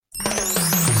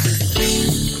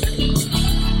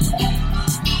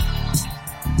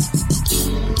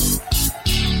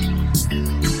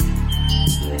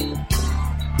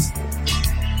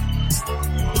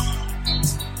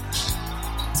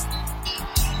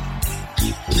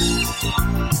Hello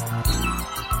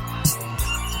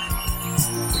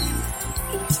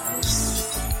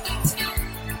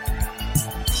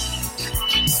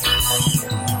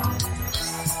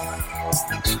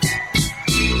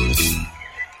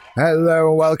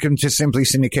and welcome to Simply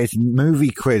Syndicated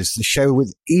Movie Quiz, the show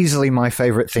with easily my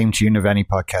favourite theme tune of any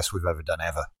podcast we've ever done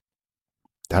ever.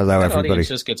 Hello, that everybody. Audience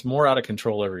just gets more out of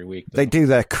control every week. They do,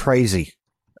 they're crazy.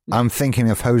 I'm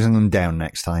thinking of hosing them down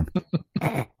next time.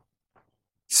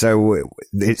 So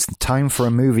it's time for a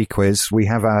movie quiz. We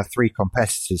have our three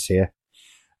competitors here.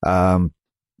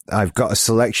 I've got a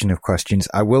selection of questions.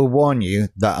 I will warn you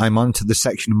that I'm onto the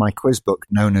section of my quiz book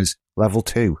known as Level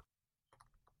 2.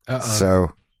 Uh-oh.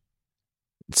 So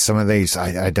some of these,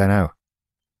 I don't know.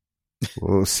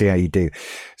 We'll see how you do.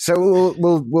 So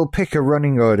we'll pick a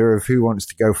running order of who wants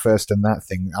to go first on that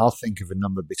thing. I'll think of a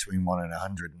number between 1 and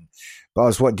 100. And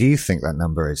Boz, what do you think that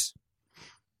number is?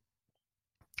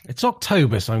 It's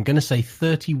October, so I'm going to say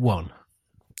 31.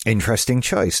 Interesting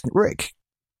choice. Rick?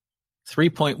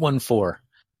 3.14.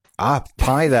 Ah,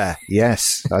 pie there.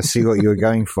 Yes, I see what you were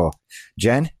going for.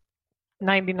 Jen?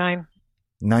 99.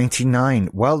 99.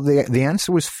 Well, the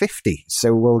answer was 50.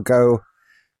 So we'll go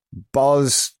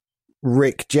Boz,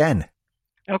 Rick, Jen.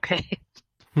 Okay.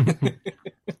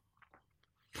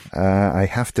 I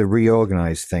have to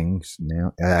reorganize things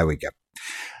now. There we go.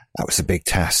 That was a big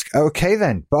task. Okay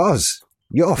then, Boz,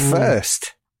 you're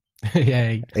first.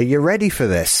 Yay. Are you ready for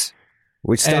this?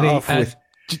 We start Eddie, off with...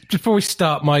 before we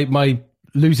start, my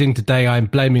losing today, I'm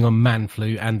blaming on man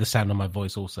flu and the sound of my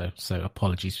voice also. So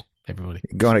apologies, everybody.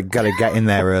 Gotta get in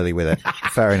there early with it.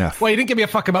 Fair enough. Well, you didn't give me a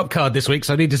fuck 'em up card this week,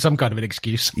 so I needed some kind of an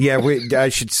excuse. Yeah, I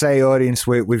should say, audience,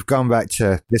 we've gone back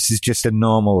to, this is just a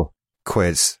normal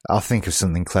quiz. I'll think of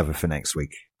something clever for next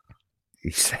week.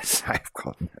 He says, I've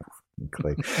got no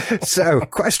clue. So,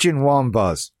 question 1,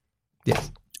 Boz.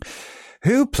 Yes.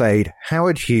 Who played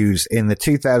Howard Hughes in the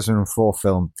 2004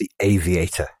 film The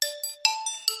Aviator?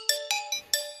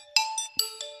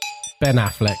 Ben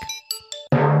Affleck.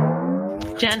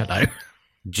 Jen. Hello.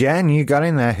 Jen, you got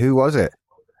in there. Who was it?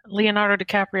 Leonardo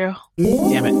DiCaprio.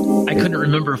 Damn it. I couldn't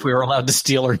remember if we were allowed to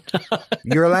steal or not.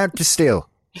 You're allowed to steal.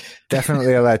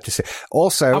 Definitely allowed to steal.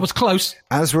 Also, I was close.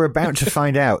 As we're about to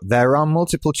find out, there are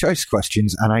multiple choice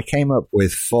questions, and I came up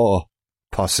with 4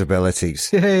 possibilities.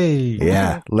 Hey.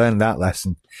 Yeah, learned that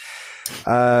lesson.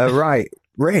 Right,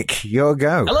 Rick, your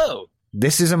go. Hello.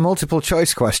 This is a multiple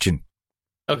choice question.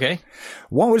 Okay.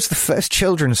 What was the first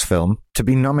children's film to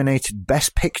be nominated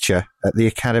Best Picture at the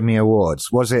Academy Awards?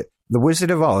 Was it The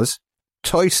Wizard of Oz,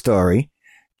 Toy Story,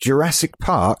 Jurassic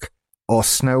Park, or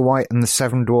Snow White and the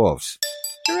Seven Dwarfs?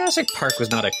 Jurassic Park was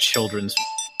not a children's...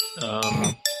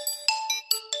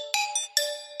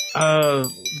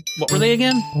 what were they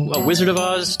again? Wizard of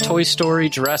Oz, Toy Story,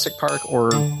 Jurassic Park,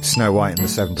 or... Snow White and the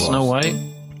Seven Dwarfs. Snow White?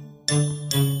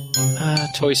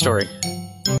 Toy Story.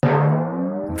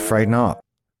 I'm afraid not.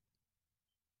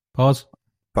 Pause.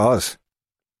 Boz.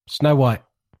 Snow White.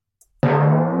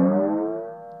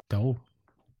 Oh.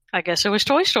 I guess it was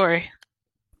Toy Story.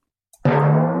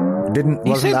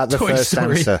 Wasn't that the Toy first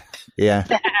Story. answer? Yeah.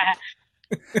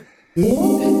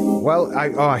 Well,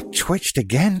 I twitched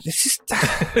again. This is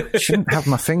I shouldn't have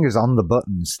my fingers on the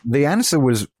buttons. The answer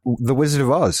was The Wizard of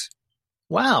Oz.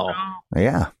 Wow.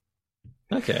 Yeah.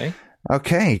 Okay.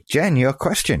 Okay, Jen, your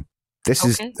question. This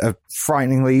is a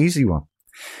frighteningly easy one.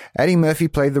 Eddie Murphy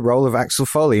played the role of Axel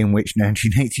Foley in which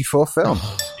 1984 film?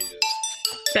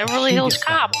 Beverly Hills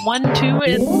Cop 1, 2,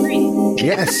 and 3.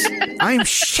 Yes. I'm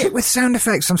shit with sound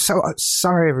effects. I'm so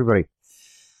sorry, everybody.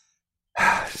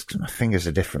 My fingers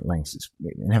are different lengths.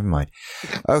 Never mind.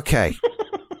 Okay.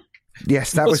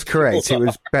 Yes, that was correct. It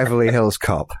was Beverly Hills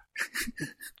Cop.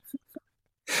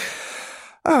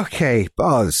 Okay,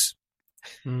 Boz.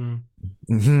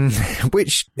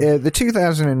 Which the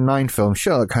 2009 film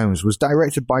Sherlock Holmes was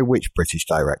directed by which British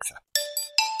director?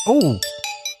 Oh.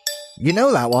 You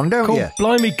know that one, don't you?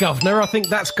 Blimey, Governor. I think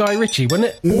that's Guy Ritchie, wasn't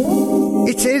it?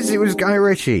 It is. It was Guy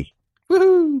Ritchie.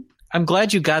 Woohoo. I'm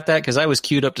glad you got that because I was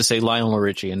queued up to say Lionel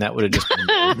Richie, and that would have just been...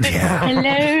 Yeah.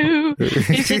 Hello.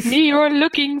 Is it me you're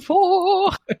looking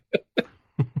for?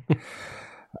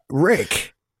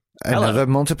 Rick, another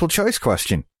multiple choice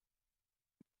question.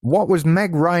 What was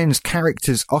Meg Ryan's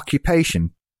character's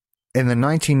occupation in the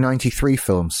 1993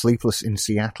 film Sleepless in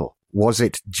Seattle? Was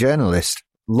it journalist,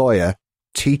 lawyer,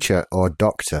 teacher, or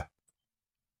doctor?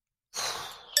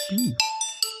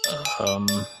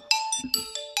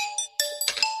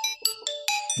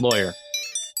 Lawyer.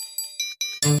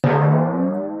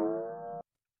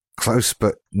 Close,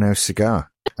 but no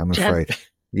cigar, I'm Jen? afraid.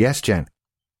 Yes, Jen.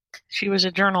 She was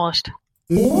a journalist.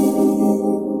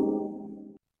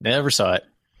 Never saw it.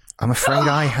 I'm afraid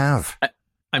I have.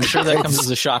 I'm sure that comes as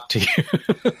a shock to you.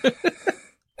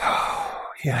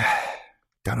 Yeah.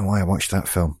 Don't know why I watched that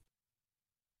film.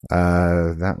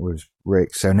 That was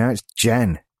Rick. So now it's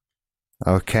Jen.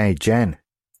 Okay, Jen.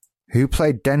 Who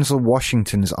played Denzel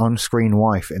Washington's on-screen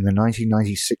wife in the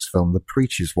 1996 film The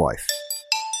Preacher's Wife?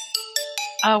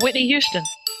 Whitney Houston.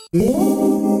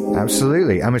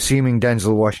 Absolutely. I'm assuming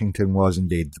Denzel Washington was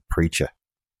indeed the preacher.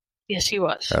 Yes, he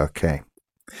was. Okay.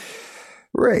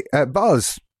 Right.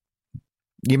 Buzz,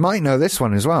 you might know this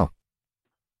one as well.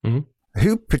 Mm-hmm.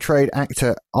 Who portrayed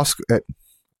actor Oscar...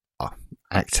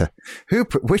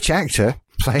 Which actor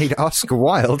played Oscar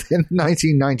Wilde in the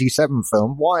 1997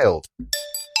 film Wild?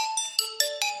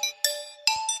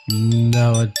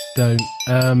 No, I don't.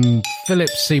 Philip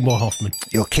Seymour Hoffman.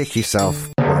 You'll kick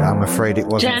yourself, but I'm afraid it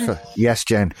wasn't. Jen. Yes,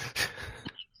 Jen.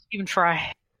 Stephen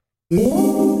Fry.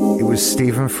 It was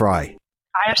Stephen Fry.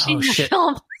 I have seen the shit.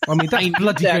 film. I mean, that's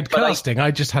bloody that, good casting.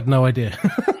 I just had no idea.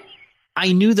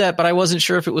 I knew that, but I wasn't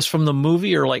sure if it was from the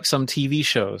movie or like some TV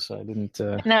show, so I didn't...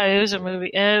 No, it was a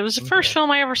movie. It was the first film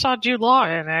I ever saw Jude Law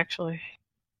in, actually.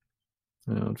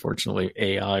 Unfortunately,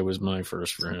 AI was my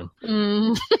first for him.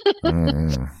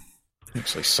 Mm.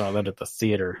 Actually saw that at the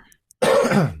theater.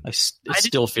 It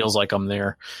still feels like I'm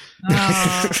there.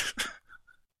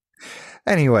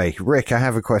 Anyway, Rick, I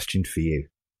have a question for you.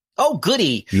 Oh,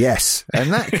 goody! Yes,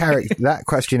 and that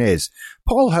question is: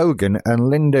 Paul Hogan and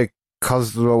Linda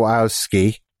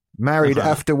Kozlowski married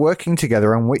after working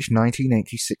together on which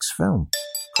 1986 film?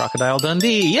 Crocodile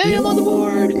Dundee. Yay, I'm on the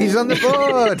board! He's on the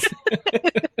board!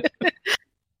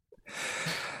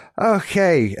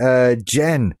 Okay,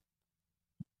 Jen.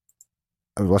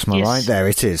 I lost my line. There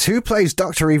it is. Who plays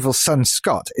Dr. Evil's son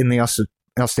Scott in the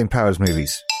Austin Powers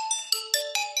movies?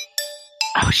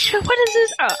 Oh, shit, what is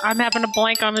this? Oh, I'm having a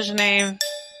blank on his name.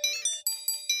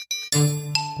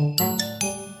 Oh,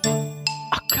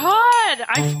 God!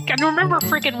 I can remember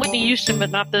freaking Whitney Houston, but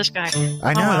not this guy.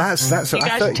 I know, that's you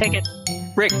guys can take it.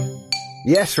 Rick.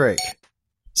 Yes, Rick.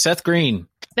 Seth Green.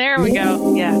 There we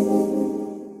go. Yeah.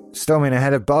 Storming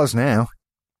ahead of Boz now.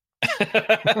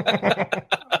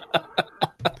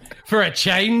 For a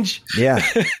change. Yeah.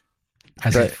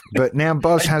 But now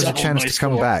Boz has a chance to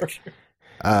come back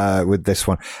with this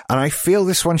one. And I feel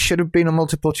this one should have been a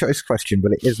multiple choice question,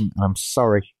 but it isn't. I'm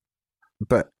sorry.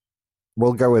 But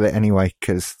we'll go with it anyway,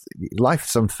 because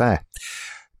life's unfair.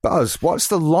 Boz, what's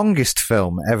the longest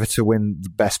film ever to win the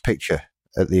Best Picture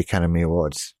at the Academy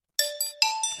Awards?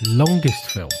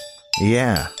 Longest film?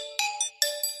 Yeah.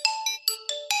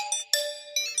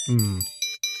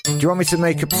 Do you want me to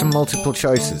make up some multiple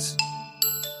choices?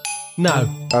 No.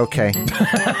 Okay.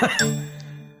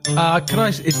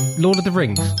 It's Lord of the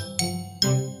Rings.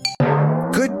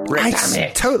 Good. I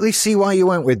totally see why you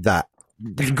went with that.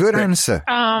 Good answer.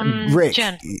 Rick.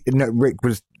 Jen. No, Rick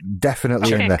was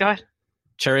definitely in there. Go ahead.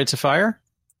 Chariots of Fire?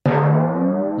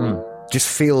 Just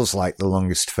feels like the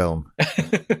longest film.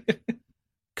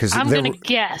 I'm going to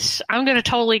guess. I'm going to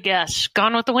totally guess.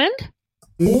 Gone with the Wind?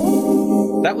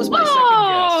 That was my second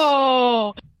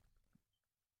guess.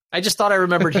 I just thought I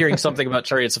remembered hearing something about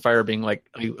Chariots of Fire being like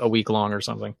a week long or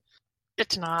something.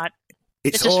 It's not.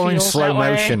 It's all in slow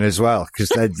motion as well, because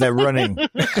they're running.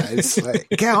 It's like,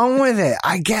 get on with it.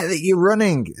 I get that you're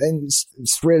running, and it's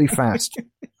really fast.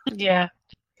 Yeah.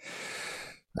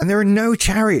 And there are no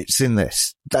chariots in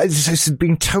this. This has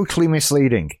been totally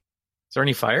misleading. Is there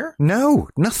any fire? No,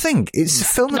 nothing. It's a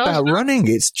film about running.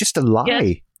 It's just a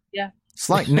lie. Yeah. It's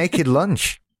like Naked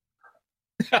Lunch.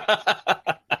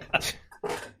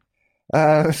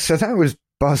 So that was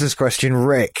Buz's question,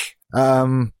 Rick.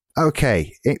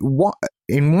 Okay,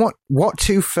 in what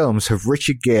two films have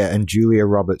Richard Gere and Julia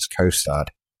Roberts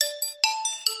co-starred?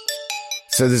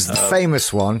 So there's the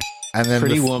famous one, and then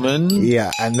Pretty Woman.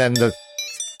 Yeah, and then the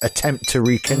attempt to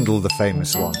rekindle the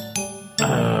famous one.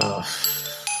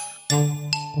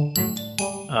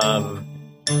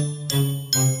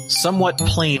 Somewhat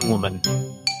Plain Woman.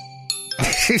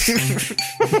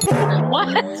 What?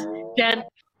 Jen?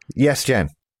 Yes, Jen.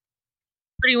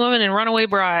 Pretty Woman and Runaway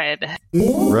Bride.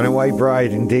 Runaway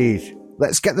Bride, indeed.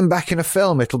 Let's get them back in a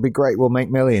film. It'll be great. We'll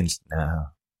make millions. No.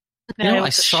 No,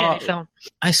 it's a shitty film.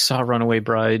 I saw Runaway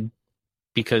Bride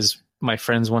because my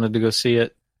friends wanted to go see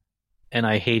it, and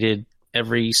I hated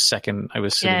every second I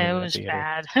was sitting in the theater.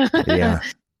 Yeah, it was bad. Yeah.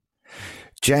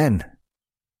 Jen,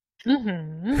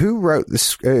 who wrote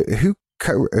this? Who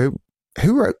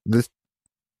wrote the?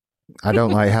 I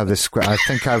don't like how this script. I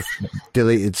think I've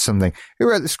deleted something. Who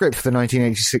wrote the script for the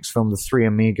 1986 film The Three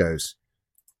Amigos?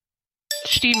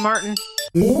 Steve Martin.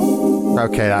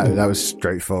 Okay, that was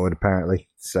straightforward, apparently.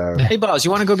 So, hey, Boz, you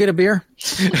want to go get a beer?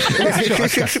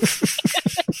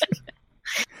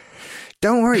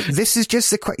 don't worry. This is just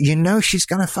the she's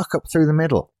going to fuck up through the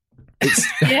middle.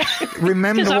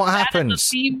 Remember what happens.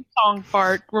 The theme song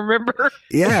part, remember?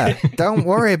 Yeah, don't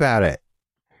worry about it.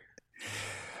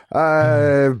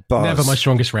 Boz. Never my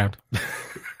strongest round.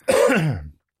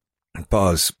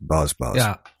 Boz.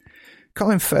 Yeah.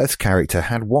 Colin Firth's character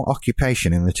had what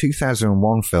occupation in the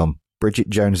 2001 film Bridget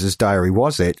Jones's Diary?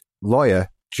 Was it lawyer,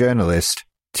 journalist,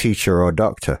 teacher, or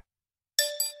doctor?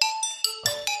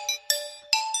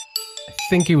 I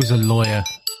think he was a lawyer.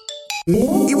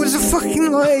 He was a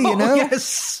fucking lawyer, you know?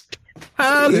 Yes.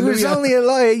 He was only a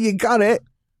lawyer, you got it.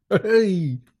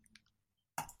 Hey.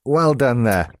 Well done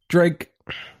there. Drake.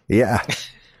 Yeah.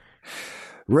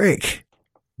 Rick,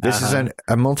 this is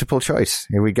a multiple choice.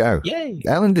 Here we go. Yay.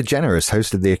 Ellen DeGeneres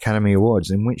hosted the Academy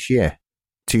Awards in which year?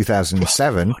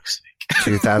 2007,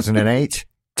 2008,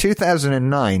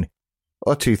 2009,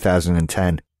 or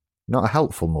 2010? Not a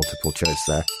helpful multiple choice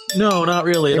there. No, not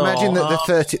really. Imagine at all.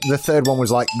 that the third one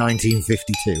was like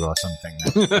 1952 or something.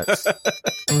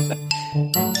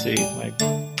 Let's see, that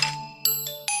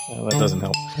doesn't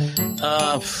help.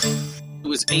 It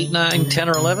was 8, 9, 10,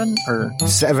 or 11, or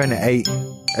 7, 8,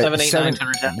 7, 8, 9, 10,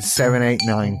 or 10. 7, 8,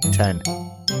 9, 10.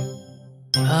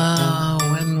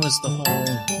 When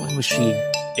was she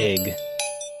big?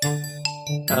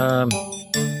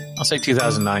 I'll say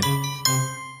 2009.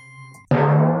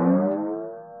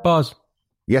 Boz.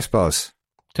 Yes, Boz.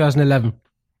 2011.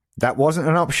 That wasn't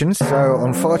an option, so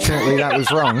unfortunately that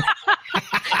was wrong.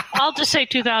 I'll just say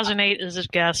 2008 is a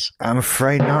guess. I'm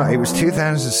afraid not. It was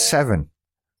 2007.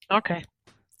 Okay.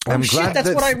 I'm glad that's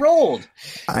what I rolled.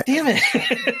 Damn it.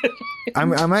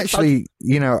 I'm actually,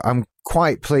 I'm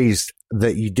quite pleased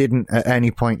that you didn't at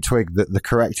any point twig that the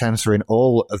correct answer in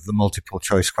all of the multiple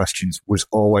choice questions was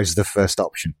always the first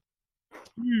option.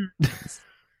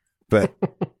 But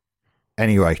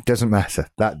anyway, doesn't matter.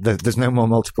 There's no more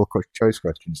multiple choice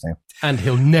questions now. And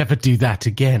he'll never do that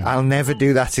again. I'll never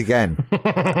do that again.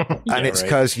 And it's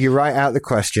because you write out the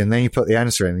question, then you put the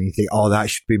answer in, and you think, oh, that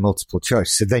should be multiple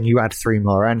choice. So then you add 3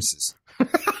 more answers.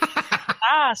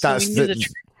 So we knew the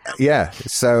trick. Yeah,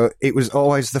 so it was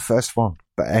always the first one.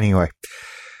 But anyway.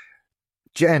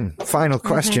 Jen, final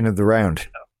question of the round.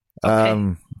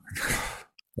 Okay.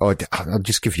 I'll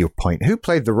just give you a point. Who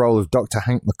played the role of Dr.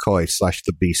 Hank McCoy /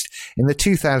 the Beast in the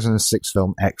 2006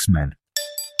 film X-Men?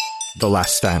 The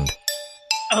Last Stand.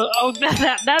 Oh,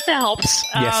 that helps.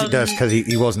 Yes, it does, because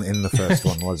he wasn't in the first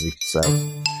one, was he? So,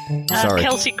 sorry.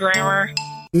 Kelsey Grammer.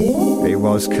 It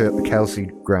was Kelsey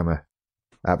Grammer.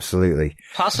 Absolutely.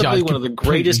 Possibly one of the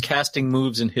greatest casting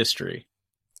moves in history.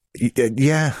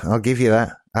 Yeah, I'll give you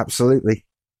that. Absolutely.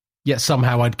 Yet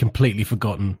somehow I'd completely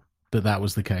forgotten that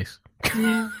was the case.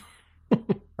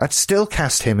 I'd still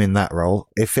cast him in that role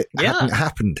if it hadn't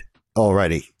happened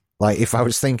already. Like, if I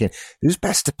was thinking, who's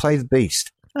best to play the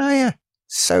Beast? Oh, yeah.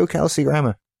 So Kelsey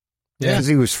Grammer. Yeah. Because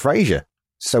he was Frasier.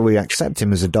 So we accept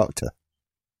him as a doctor.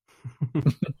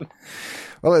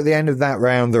 Well, at the end of that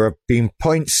round, there have been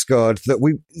points scored that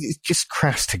it's just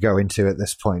crass to go into at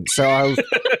this point. So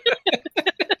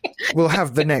we'll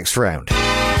have the next round.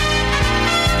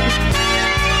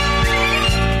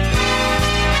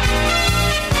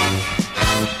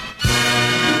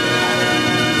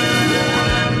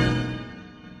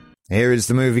 Here is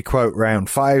the movie quote round.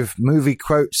 5 movie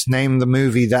quotes. Name the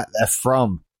movie that they're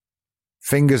from.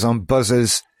 Fingers on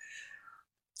buzzers.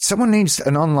 Someone needs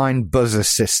an online buzzer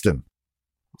system.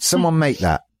 Someone make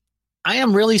that. I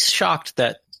am really shocked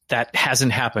that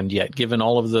hasn't happened yet, given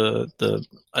all of the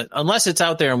unless it's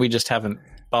out there and we just haven't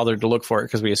bothered to look for it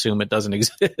because we assume it doesn't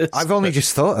exist. I've only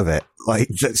just thought of it.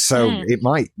 It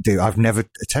might do. I've never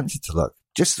attempted to look.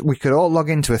 We could all log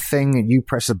into a thing and you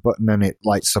press a button and it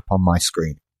lights up on my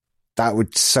screen. That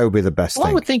would so be the best thing.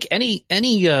 I would think any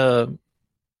of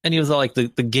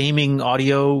the gaming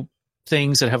audio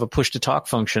things that have a push to talk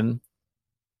function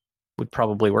would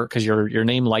probably work because your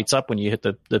name lights up when you hit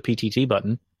the PTT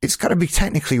button. It's got to be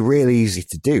technically really easy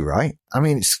to do, right? I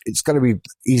mean, it's got to be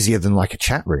easier than like a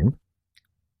chat room.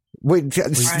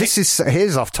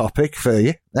 Here's off topic for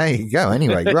you. There you go.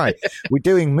 Anyway, right. We're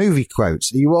doing movie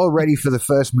quotes. Are you all ready for the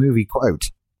first movie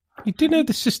quote? You do know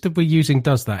the system we're using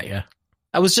does that, yeah?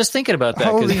 I was just thinking about that.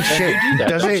 Holy shit.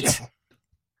 Does it?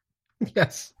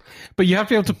 Yes. But you have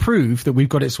to be able to prove that we've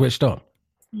got it switched on.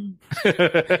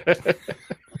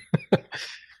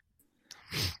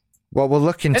 Well, we'll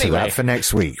look into that for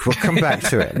next week. We'll come back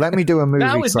to it. Let me do a movie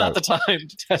quote. Now is not the time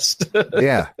to test.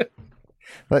 Yeah.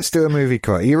 Let's do a movie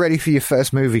quote. Are you ready for your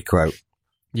first movie quote?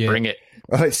 Yeah. Bring it.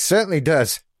 Well, it certainly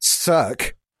does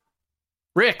suck.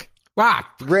 Rick.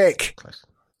 Ah, Rick.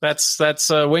 That's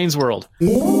Wayne's World.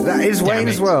 That is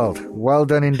Wayne's World. Well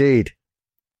done indeed.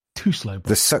 Too slow. Bro.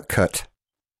 The suck cut.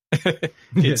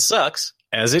 It sucks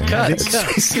as it cuts.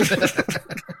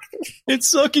 It's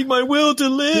sucking my will to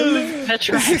live. That's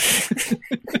right.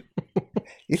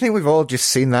 You think we've all just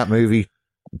seen that movie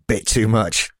a bit too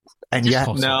much? And yet,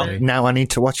 now I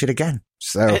need to watch it again.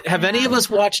 So, have any of us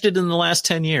watched it in the last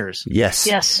 10 years? Yes.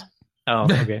 Yes. Oh,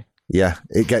 okay. Yeah,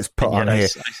 it gets put on here.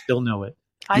 I still know it.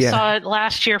 I saw it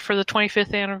last year for the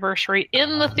 25th anniversary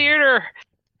in the theater.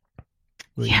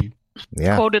 Yeah.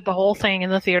 Quoted the whole thing in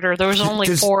the theater. There was only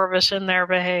 4 of us in there,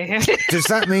 but hey. Does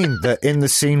that mean that in the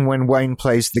scene when Wayne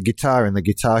plays the guitar in the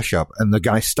guitar shop and the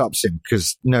guy stops him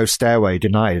because no Stairway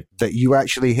denied, that you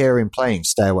actually hear him playing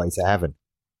Stairway to Heaven?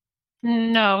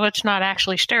 No, it's not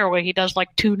actually Stairway. He does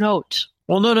like 2 notes.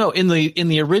 Well, no. In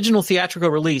the original theatrical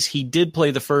release, he did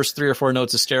play the first 3 or 4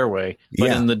 notes of Stairway,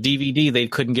 but in the DVD, they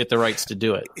couldn't get the rights to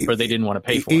do it, or they didn't want to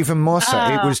pay for it. Even more so,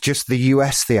 it was just the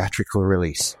US theatrical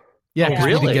release. Yeah,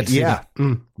 really?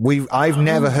 I've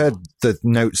never heard the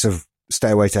notes of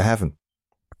Stairway to Heaven.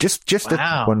 Just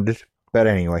wondered. But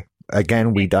anyway,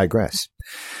 again, we digress.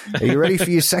 Are you ready for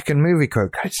your second movie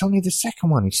quote? God, it's only the second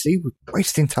one. You see, we're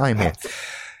wasting time here.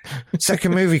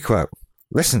 Second movie quote.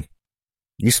 Listen,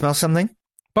 you smell something?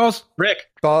 Boz. Rick.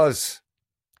 Boz.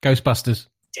 Ghostbusters.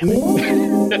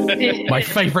 My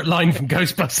favorite line from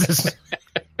Ghostbusters.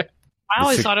 I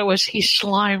always thought it was, he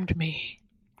slimed me.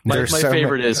 My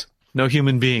favorite is, no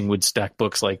human being would stack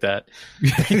books like that.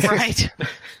 Right.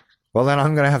 Well, then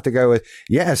I'm going to have to go with,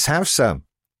 yes, have some.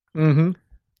 Mm-hmm.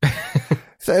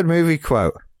 Third movie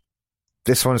quote.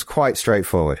 This one's quite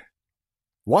straightforward.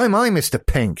 Why am I Mr.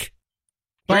 Pink?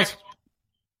 Boz.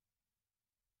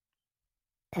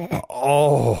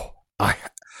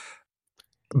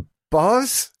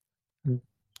 Boz?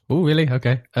 Oh, really?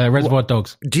 Okay. Reservoir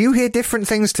Dogs. Do you hear different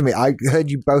things to me? I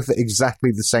heard you both at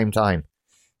exactly the same time.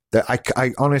 That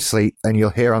I honestly, and you'll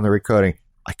hear on the recording,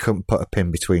 I couldn't put a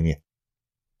pin between you.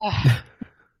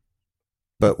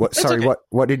 But what? Sorry, okay.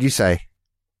 What did you say?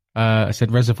 I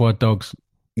said Reservoir Dogs.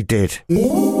 You did.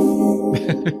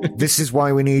 This is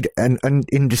why we need an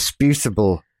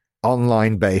indisputable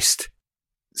online-based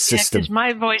system. Yeah, because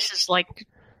my voice is like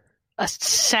a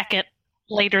second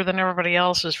later than everybody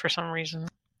else's for some reason.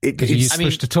 Because you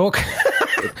switched to talk?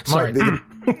 Sorry.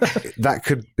 That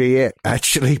could be it,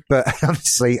 actually. But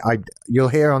honestly, you'll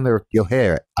hear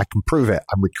it. I can prove it.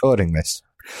 I'm recording this.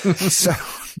 So,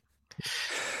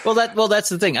 well, that's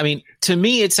the thing. I mean, to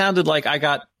me, it sounded like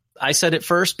I said it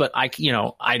first, but I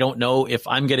don't know if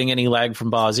I'm getting any lag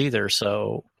from Boz either.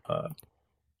 So,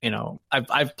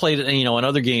 I've played it, in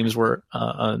other games where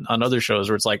on other shows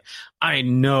where it's like, I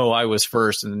know I was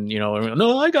first, and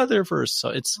no, I got there first.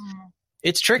 So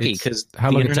it's tricky because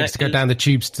how long it takes to go down the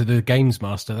tubes to the games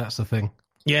master. That's the thing.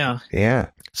 Yeah.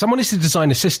 Someone needs to design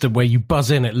a system where you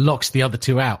buzz in, it locks the other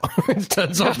two out. It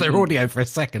turns off their audio for a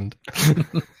second.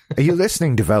 Are you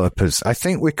listening, developers? I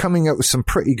think we're coming up with some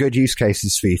pretty good use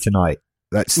cases for you tonight.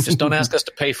 Just don't ask us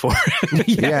to pay for it.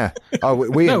 Yeah. Oh,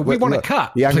 we want a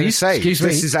cut. Yeah, I'm going to please. say Excuse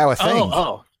this me. is our thing.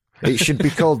 Oh. It should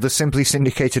be called the Simply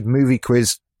Syndicated Movie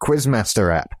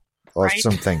Quizmaster app or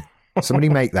something. Somebody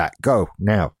make that. Go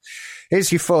now.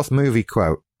 Here's your fourth movie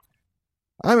quote.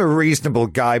 I'm a reasonable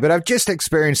guy, but I've just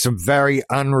experienced some very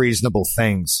unreasonable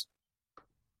things.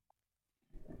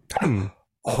 It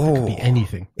could be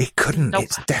anything. It couldn't. Nope.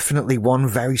 It's definitely one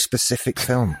very specific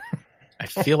film. I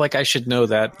feel like I should know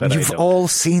that, but you've all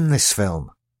seen this film.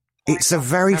 It's a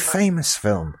very famous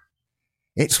film.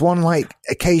 It's one like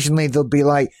occasionally they'll be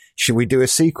like, "Should we do a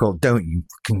sequel?" Don't you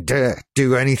fucking dare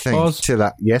do anything to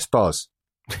that. Yes, Boz.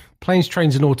 Planes,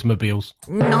 Trains, and Automobiles.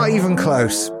 Not even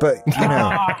close, but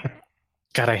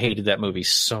God, I hated that movie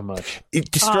so much. It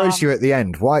destroys you at the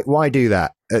end. Why do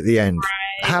that at the end? Right.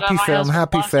 Happy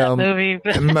film,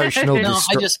 emotional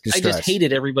I just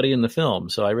hated everybody in the film,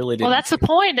 so I really didn't. Well, that's the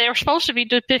point. They were supposed to be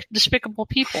despicable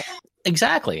people.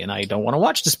 Exactly, and I don't want to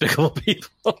watch Despicable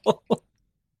People.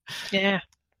 Yeah.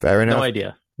 Fair enough. No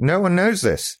idea. No one knows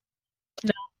this.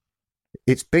 No.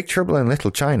 It's Big Trouble in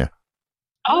Little China.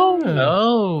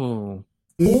 Oh.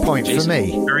 Point Jason for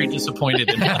me. Very disappointed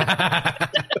in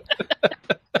that.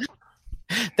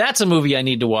 That's a movie I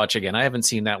need to watch again. I haven't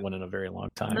seen that one in a very long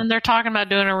time. And they're talking about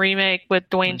doing a remake with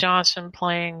Dwayne Johnson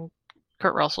playing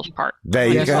Kurt Russell's part. There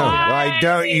you go. Why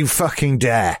don't you fucking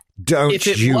dare? Don't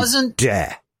you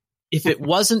dare. If it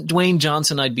wasn't Dwayne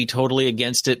Johnson, I'd be totally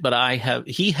against it, but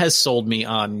he has sold me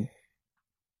on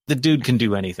the dude can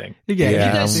do anything. Yeah.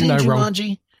 Have you guys seen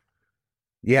Jumanji?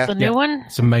 Yeah. The new one?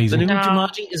 It's amazing. The new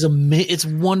Jumanji is it's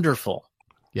wonderful.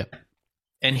 Yep.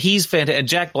 And he's fantastic. And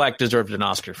Jack Black deserved an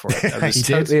Oscar for it. I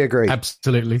totally agree.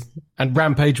 Absolutely. And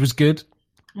Rampage was good.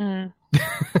 Mm.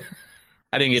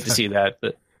 I didn't get to see that,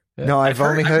 but no, I've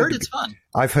heard it's fun.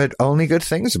 I've heard only good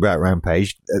things about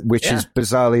Rampage, which is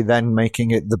bizarrely then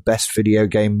making it the best video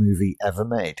game movie ever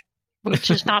made.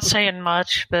 Which is not saying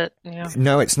much, but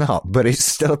No, it's not, but it's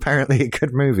still apparently a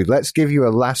good movie. Let's give you a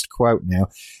last quote now,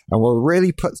 and we'll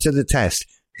really put to the test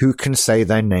who can say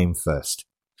their name first.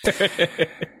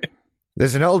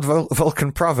 There's an old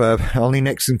Vulcan proverb, only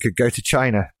Nixon could go to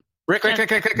China. Rick. I'm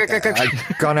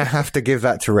gonna have to give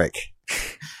that to Rick.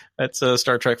 That's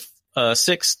Star Trek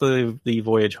 6, the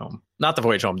Voyage Home. Not the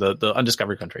Voyage Home, the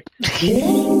Undiscovered Country.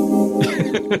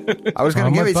 I was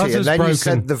going to give it to you, and then you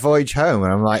said the Voyage Home,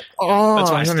 and I'm like, oh. That's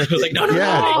why I was like, no.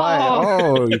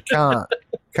 You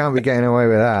can't be getting away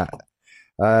with that.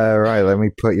 Right, let me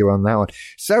put you on that one.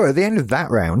 So at the end of that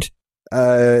round,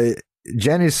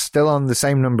 Jen is still on the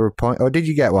same number of points. Or did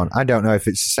you get one? I don't know if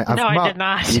it's the same. No, I did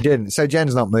not. You didn't. So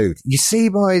Jen's not moved. You see,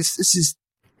 boys,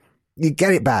 you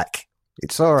get it back.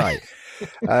 It's all right.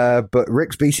 But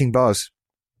Rick's beating Boz.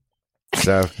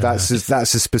 So that's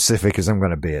as specific as I'm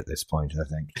going to be at this point, I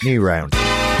think. New round.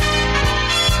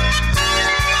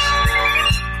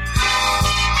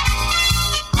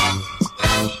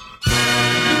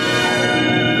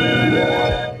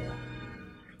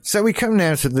 So we come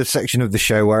now to the section of the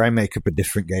show where I make up a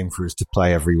different game for us to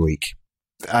play every week.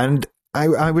 And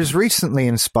I was recently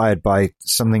inspired by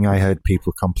something I heard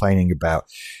people complaining about,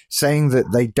 saying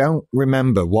that they don't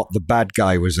remember what the bad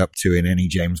guy was up to in any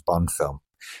James Bond film.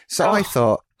 So I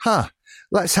thought,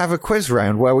 let's have a quiz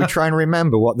round where we try and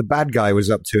remember what the bad guy was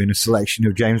up to in a selection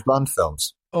of James Bond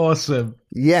films. Awesome.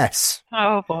 Yes.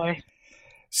 Oh, boy.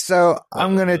 So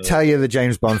I'm going to tell you the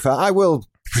James Bond film. I will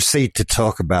proceed to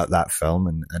talk about that film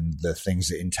and the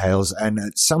things it entails. And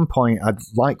at some point, I'd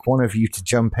like one of you to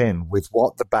jump in with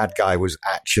what the bad guy was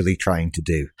actually trying to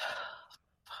do.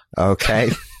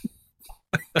 Okay?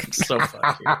 That's so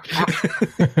funny.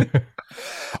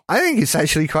 I think it's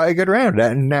actually quite a good round.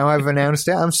 And now I've announced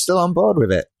it, I'm still on board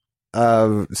with it.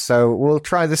 So we'll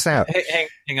try this out.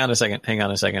 Hang on a second. I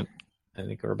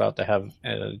think we're about to have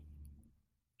a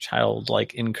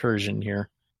childlike incursion here.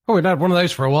 Oh, we've had one of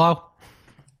those for a while.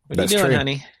 What are you doing,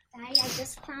 honey? I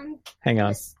just found Hang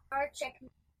on. Star Trek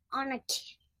on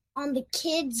the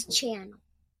kids channel.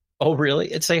 Oh,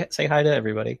 really? Say hi to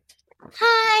everybody.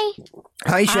 Hi.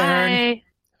 Hi, Sharon. Hi.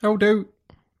 Oh, do.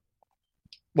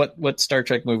 What Star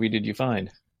Trek movie did you find?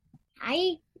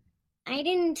 I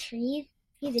didn't read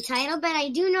the title, but I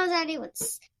do know that it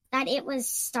was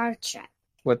Star Trek.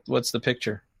 What's the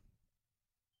picture?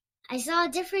 I saw a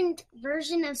different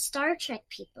version of Star Trek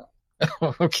people.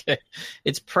 Oh, okay.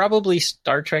 It's probably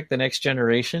Star Trek: The Next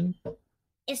Generation.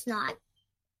 It's not.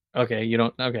 Okay, you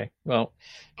don't. Okay, well,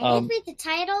 I did read the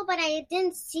title, but I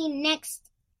didn't see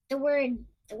the words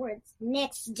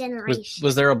next generation.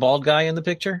 Was there a bald guy in the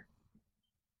picture?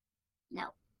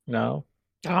 No.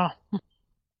 Oh.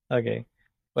 Okay.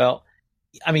 Well,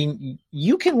 I mean,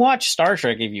 you can watch Star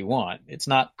Trek if you want. It's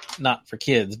not for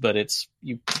kids, but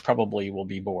you probably will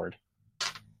be bored.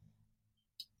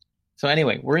 So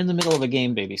anyway, we're in the middle of a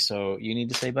game, baby. So you need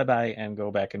to say bye-bye and go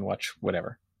back and watch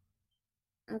whatever.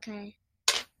 Okay.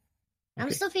 I'm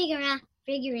still figuring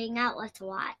out what to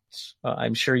watch.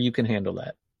 I'm sure you can handle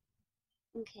that.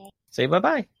 Okay. Say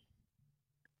bye-bye.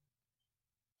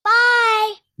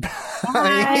 Bye.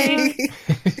 Bye.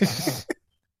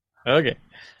 Okay.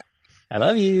 I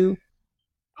love you.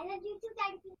 I love you too,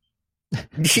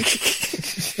 Daddy.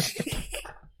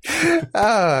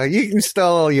 Oh, you can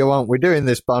stall all you want. We're doing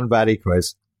this Bond baddie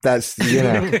quiz. That's,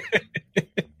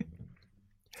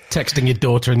 Texting your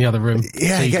daughter in the other room.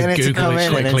 Yeah, so you getting can it to Google come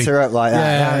in and interrupt like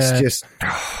that. Yeah, That's just,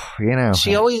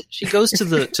 She goes to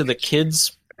the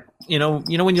kids. You know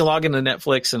when you log into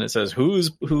Netflix and it says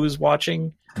who's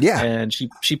watching. Yeah. And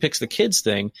she picks the kids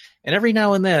thing, and every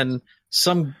now and then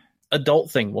some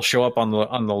adult thing will show up on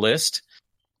the list.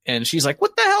 And she's like,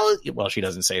 "What the hell?" Well, she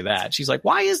doesn't say that. She's like,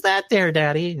 "Why is that there,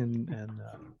 Daddy?" And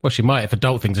well, she might if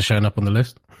adult things are showing up on the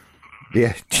list.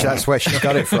 Yeah, that's where she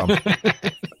got it from. Who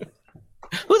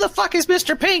the fuck is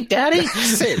Mr. Pink, Daddy?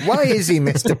 That's it. Why is he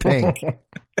Mr. Pink?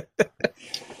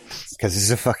 Because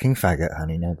he's a fucking faggot,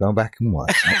 honey. Now go back and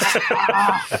watch.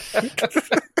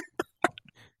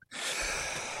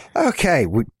 Okay,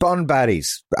 Bond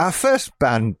baddies. Our first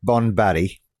Bond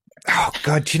baddie. Oh,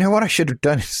 God, do you know what I should have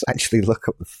done is actually look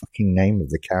up the fucking name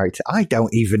of the character. I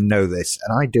don't even know this,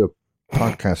 and I do a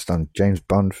podcast on James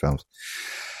Bond films.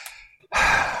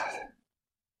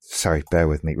 Sorry, bear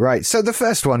with me. Right, so the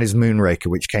first one is Moonraker,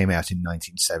 which came out in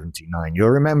 1979. You'll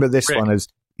remember this one as...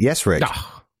 Yes, Rick?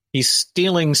 He's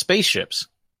stealing spaceships.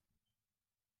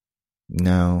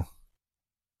 No.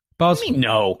 Buzz. I mean,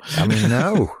 no. I mean,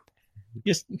 no.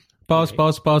 Just Buzz.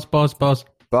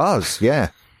 Buzz, yeah.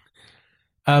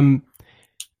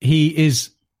 He's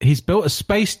built a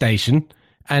space station,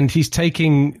 and he's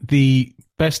taking the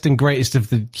best and greatest of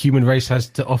the human race has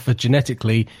to offer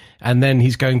genetically, and then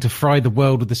he's going to fry the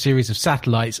world with a series of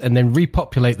satellites and then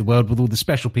repopulate the world with all the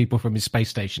special people from his space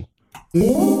station.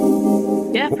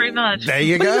 Yeah, pretty much. There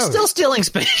you but go. he was still stealing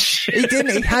space. He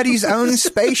didn't. He had his own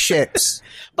spaceships.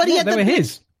 But he had they were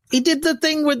his. He did the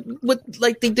thing with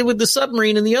like they did with the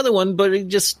submarine in the other one, but he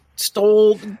just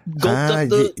gulped up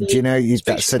the. Do you know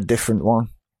that's a different one?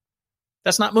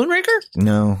 That's not Moonraker?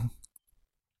 No.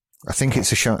 I think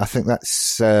it's a show. I think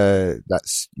that's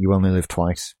You Only Live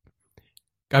Twice.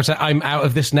 I would say I'm out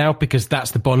of this now because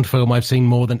that's the Bond film I've seen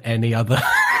more than any other.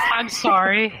 I'm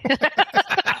sorry.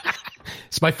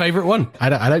 It's my favourite one. I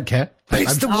don't care. But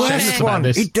it's the worst one.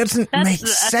 It doesn't make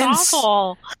sense. That's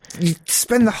awful. You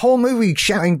spend the whole movie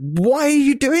shouting, "Why are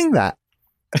you doing that?"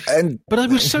 But I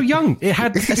was so young. It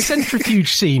had a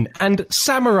centrifuge scene and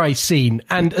samurai scene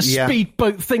and a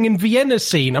speedboat thing in Vienna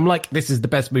scene. I'm like, this is the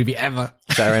best movie ever.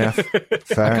 Fair enough.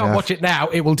 I can't watch it now.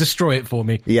 It will destroy it for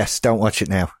me. Yes, don't watch it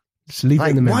now. Just leave it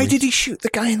in the memory. Why did he shoot the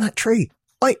guy in that tree?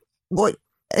 Like, what?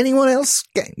 Anyone else?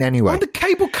 Anyway. On the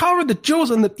cable car and the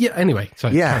jaws and the... Yeah, anyway.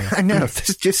 Sorry, yeah, I know.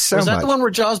 There's just so much. Was that the one where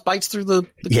Jaws bites through the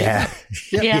Yeah.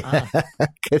 Yeah.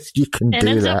 Because you can And do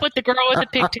ends that. up with the girl with the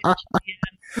pigtails.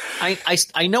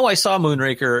 I know I saw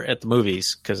Moonraker at the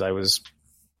movies because it was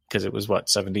what,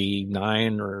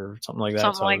 79 or something like that.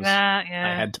 Something like that, yeah.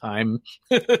 I had time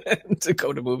to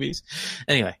go to movies.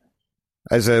 Anyway.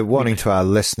 As a warning to our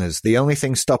listeners, the only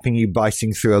thing stopping you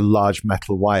biting through a large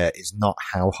metal wire is not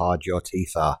how hard your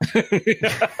teeth are.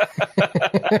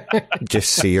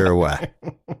 Just so you're aware.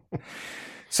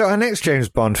 So our next James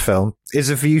Bond film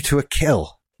is A View to a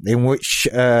Kill, in which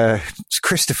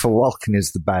Christopher Walken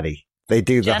is the baddie. They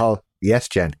do the whole... Yes,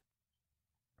 Jen?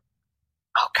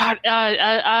 Oh, God.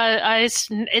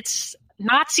 It's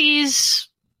Nazis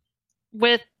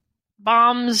with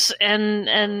bombs,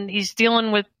 and he's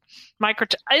dealing with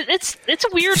It's a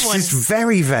weird one. This is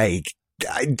very vague.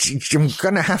 I'm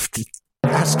going to have to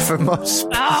ask for more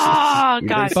specifics. Oh,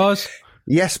 God. Buzz?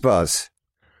 Yes, Buzz.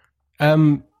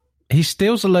 He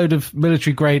steals a load of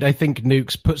military-grade, I think,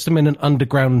 nukes, puts them in an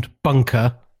underground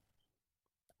bunker,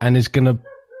 and is going to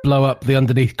blow up the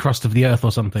underneath crust of the Earth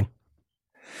or something.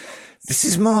 This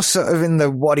is more sort of in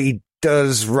the what he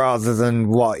does rather than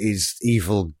what his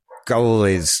evil goal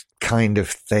is kind of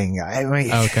thing. I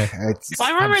mean, okay.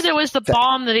 I remember there was the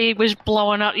bomb that he was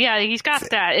blowing up. Yeah, he's got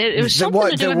that. It was something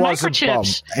to do with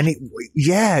microchips. And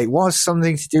it was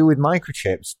something to do with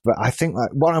microchips. But I think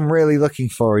what I'm really looking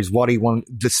for is what he wanted,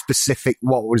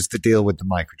 what was the deal with the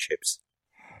microchips?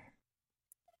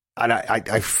 And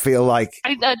I feel like...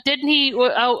 didn't he...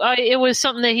 it was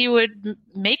something that he would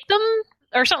make them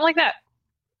or something like that.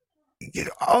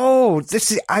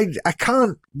 This is... I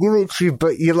can't give it to you,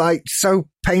 but you're like so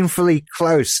painfully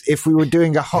close. If we were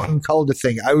doing a hot and colder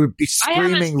thing, I would be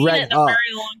screaming red hot.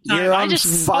 I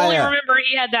just only remember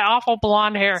he had that awful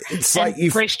blonde hair. It's and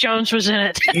like Grace Jones was in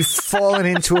it. You've fallen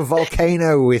into a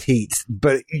volcano with heat,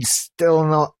 but it's still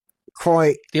not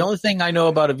quite... The only thing I know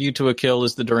about A View to a Kill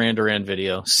is the Duran Duran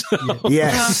video. So.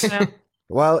 Yes. Yeah.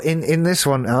 Well, in this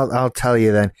one, I'll tell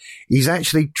you then, he's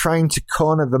actually trying to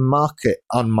corner the market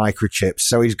on microchips.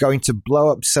 So he's going to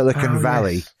blow up Silicon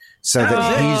Valley so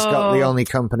that he's got the only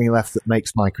company left that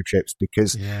makes microchips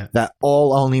because they're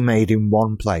all only made in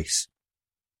one place.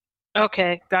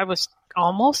 Okay, I was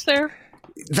almost there.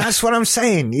 That's what I'm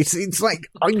saying. It's like,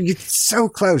 it's so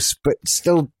close, but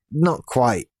still not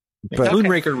quite. But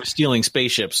Moonraker was stealing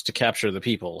spaceships to capture the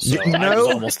people, so I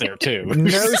was almost there too.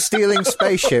 No stealing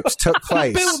spaceships took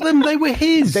place. He built them, they were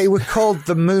his. They were called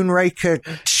the Moonraker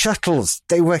shuttles.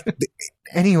 They were...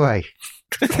 Anyway.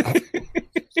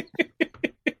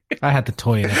 I had the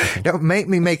toy and everything. Don't make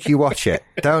me make you watch it.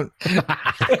 Don't.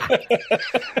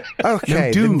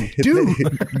 Okay. No,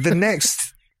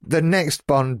 The next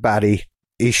Bond baddie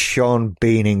is Sean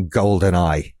Bean in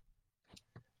GoldenEye.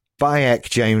 Bayek,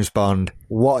 James Bond,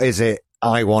 what is it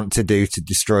I want to do to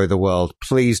destroy the world?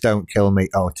 Please don't kill me.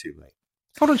 Oh, too late.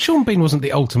 Hold on, Sean Bean wasn't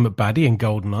the ultimate baddie in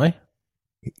GoldenEye.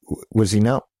 Was he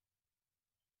not?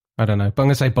 I don't know, but I'm going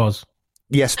to say Boz.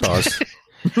 Yes, Boz.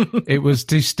 It was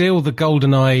to steal the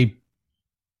GoldenEye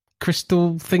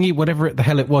crystal thingy, whatever the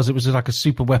hell it was. It was like a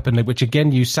super weapon, which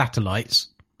again used satellites.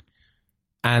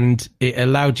 And it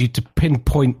allowed you to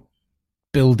pinpoint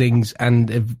buildings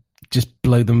and just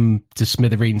blow them to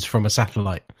smithereens from a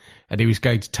satellite. And he was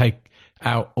going to take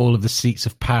out all of the seats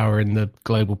of power in the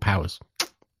global powers.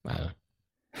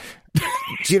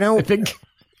 Do you know? I think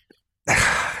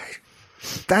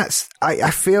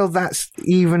I feel that's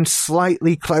even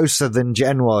slightly closer than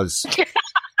Jen was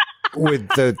with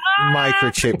the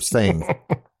microchips thing.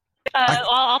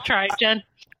 I'll try, Jen.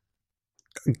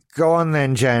 Go on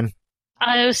then, Jen.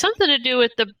 It was something to do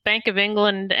with the Bank of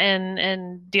England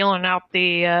and dealing out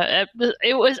the.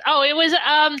 It was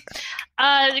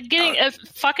getting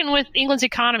fucking with England's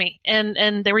economy,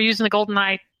 and they were using the golden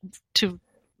eye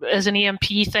as an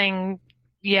EMP thing.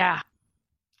 Yeah.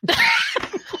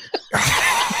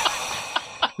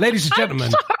 Ladies and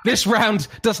gentlemen, this round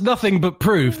does nothing but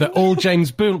prove that all James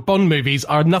Bond movies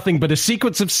are nothing but a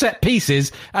sequence of set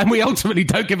pieces, and we ultimately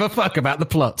don't give a fuck about the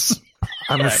plots.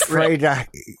 I'm afraid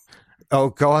Oh,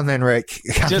 go on then, Rick.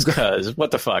 Just because.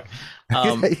 What the fuck?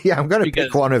 Yeah, I'm going to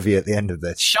pick one of you at the end of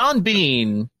this. Sean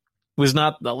Bean was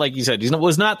not, like you said,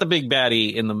 was not the big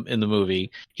baddie in the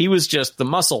movie. He was just the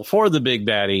muscle for the big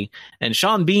baddie. And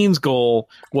Sean Bean's goal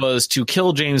was to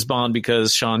kill James Bond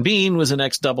because Sean Bean was an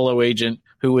ex-00 agent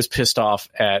who was pissed off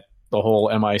at the whole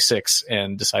MI6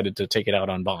 and decided to take it out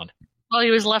on Bond. Well,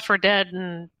 he was left for dead,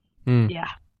 and yeah.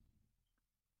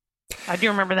 I do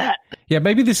remember that. Yeah,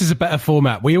 maybe this is a better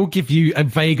format. We all give you a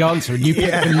vague answer, and you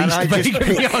pick the least vague of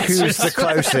the answers. Who's the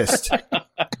closest?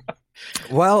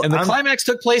 Well, and the climax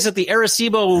took place at the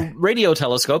Arecibo radio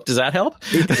telescope. Does that help?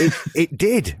 It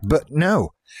did, but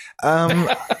no. I'm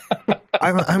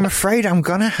afraid I'm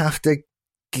gonna have to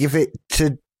give it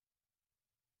to.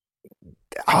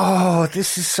 Oh,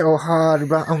 this is so hard,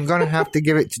 but I'm gonna have to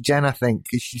give it to Jen, I think,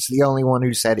 because she's the only one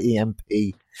who said EMP.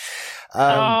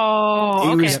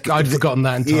 Okay. I'd forgotten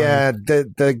that entirely. Yeah,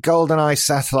 the GoldenEye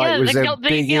satellite was a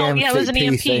big EMP it was an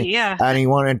EMP, thing, yeah. and he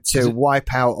wanted to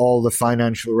wipe out all the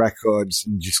financial records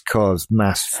and just cause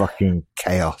mass fucking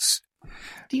chaos.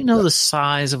 Do you know the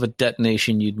size of a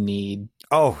detonation you'd need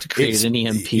to create an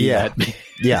EMP? Yeah,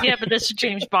 yeah, but this is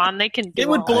James Bond. They can do it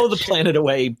would blow the shit. planet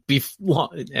away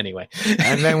anyway.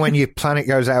 And then when your planet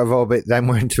goes out of orbit, then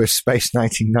we're into a Space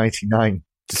 1999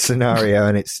 scenario,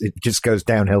 and it just goes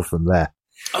downhill from there.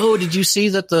 Oh, did you see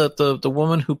that the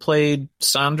woman who played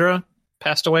Sandra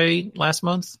passed away last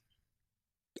month?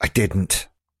 I didn't.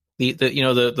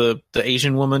 The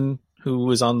Asian woman who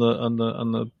was on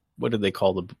the what did they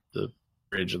call the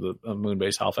bridge of the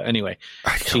Moonbase Alpha? Anyway,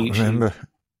 I don't remember.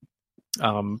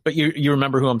 But you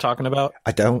remember who I'm talking about?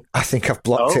 I don't. I think I've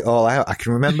blocked it all out. I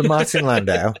can remember Martin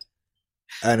Landau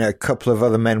and a couple of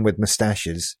other men with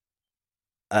mustaches.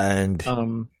 And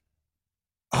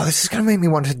this is going to make me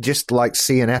want to just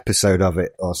see an episode of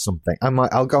it or something.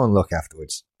 I'll go and look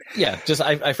afterwards. Yeah, just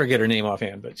I forget her name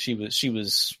offhand, but she died. She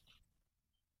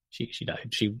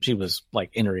was like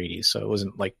in her 80s, so it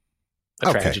wasn't like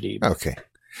a tragedy. Okay.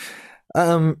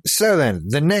 So then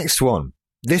the next one.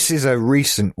 This is a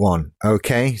recent one.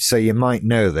 Okay, so you might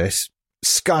know this.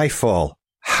 Skyfall.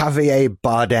 Javier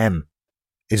Bardem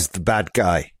is the bad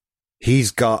guy.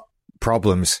 He's got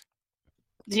problems.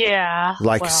 Yeah.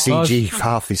 CG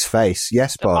half his face.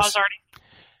 Yes, boss.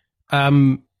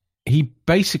 He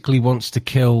basically wants to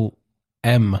kill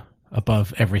M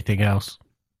above everything else.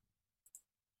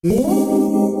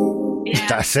 Yeah.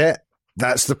 That's it.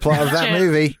 That's the plot of that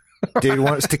movie. Dude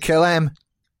wants to kill M.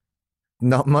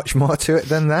 Not much more to it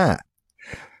than that.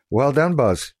 Well done,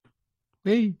 Buzz.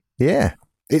 Hey. Yeah.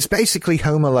 It's basically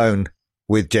Home Alone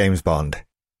with James Bond.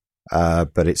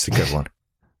 But it's a good one.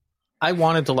 I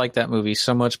wanted to like that movie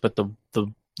so much, but the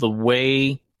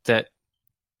way that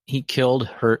he killed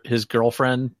his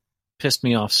girlfriend pissed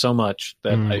me off so much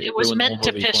that it was meant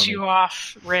to piss you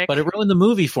off, Rick. But it ruined the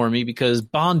movie for me because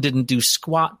Bond didn't do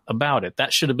squat about it.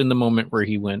 That should have been the moment where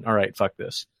he went, all right, fuck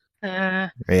this. Yeah.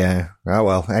 Oh,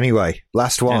 well. Anyway,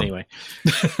 last one. Anyway.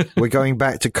 We're going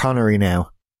back to Connery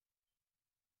now.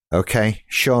 Okay.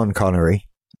 Sean Connery.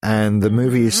 And the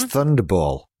movie is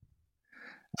Thunderball.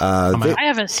 I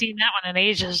haven't seen that one in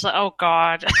ages. Oh,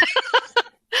 God.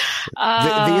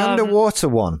 The underwater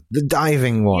one. The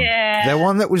diving one. Yeah. The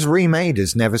one that was remade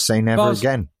as Never Say Never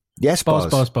Again. Yes,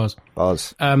 Boz.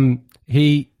 Boz.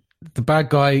 The bad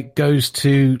guy goes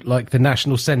to the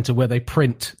National Centre where they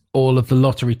print all of the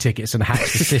lottery tickets and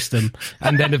hacks the system,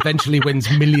 and then eventually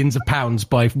wins millions of pounds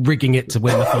by rigging it to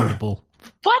win the Thunderball.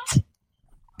 What?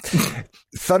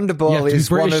 Thunderball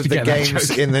is one of the games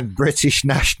in the British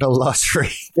National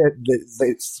Lottery.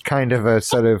 It's kind of a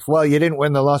sort of, well, you didn't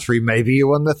win the lottery, maybe you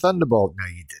won the Thunderball. No,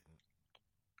 you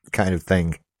didn't. Kind of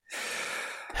thing.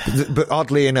 But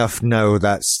oddly enough, no,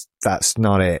 that's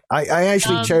not it. I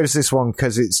actually chose this one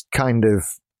because it's kind of,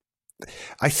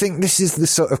 I think this is the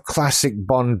sort of classic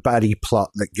Bond baddie plot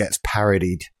that gets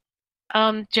parodied.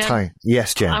 Jen.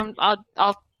 Yes, Jen.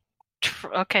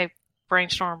 Okay.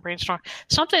 brainstorm.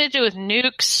 Something to do with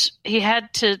nukes. He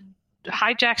had to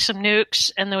hijack some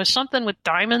nukes, and there was something with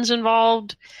diamonds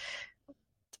involved.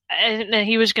 And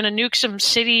he was going to nuke some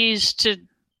cities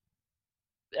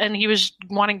and he was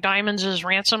wanting diamonds as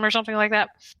ransom or something like that.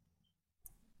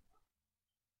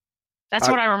 That's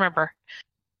what I remember.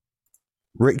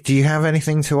 Rick, do you have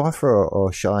anything to offer,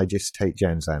 or shall I just take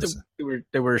Jen's answer?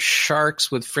 There were sharks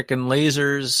with frickin'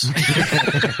 lasers.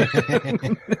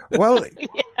 Well,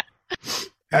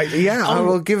 I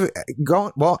will give it. Go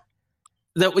on, what?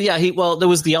 There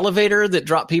was the elevator that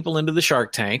dropped people into the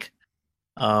shark tank.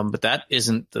 But that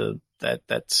isn't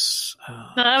that's.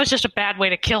 No, that was just a bad way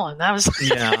to kill him. That was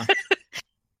yeah.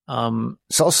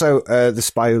 It's also The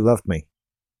Spy Who Loved Me.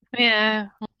 Yeah.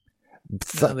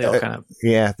 They all kind of.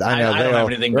 Yeah, I know. I don't have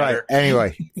anything better. Right.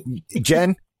 Anyway,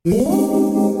 Jen.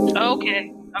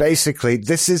 Okay. Basically,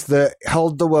 this is the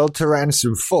hold the world to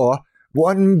ransom for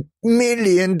 $1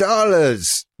 million.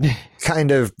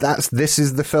 Kind of. This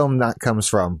is the film that comes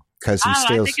from. Because he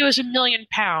steals. I think it was £1 million,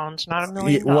 not $1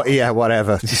 million. Yeah,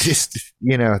 whatever. Just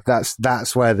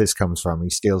that's where this comes from. He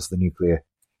steals the nuclear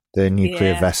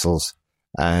vessels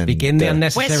and begin the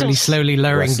unnecessarily slowly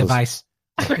lowering device.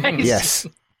 Right. Yes,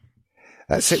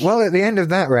 that's it. Well, at the end of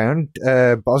that round,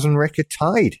 Boz and Rick are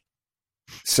tied.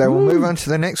 So we'll move on to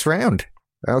the next round.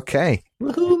 Okay.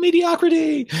 Woohoo!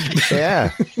 Mediocrity.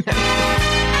 Yeah.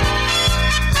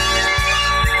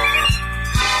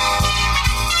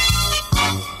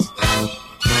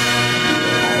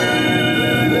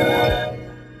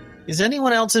 Is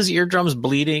anyone else's eardrums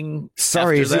bleeding?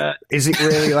 Sorry, is it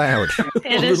really loud?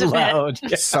 It is loud.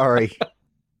 Yeah. Sorry.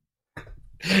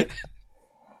 Hang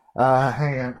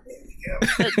on.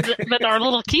 But our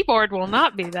little keyboard will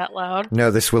not be that loud.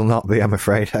 No, this will not be, I'm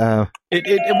afraid.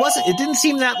 It wasn't. It didn't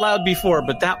seem that loud before,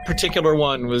 but that particular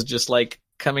one was just like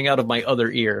coming out of my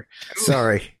other ear.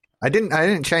 Sorry, I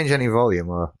didn't change any volume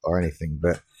or anything,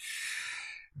 but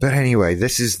anyway,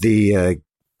 this is the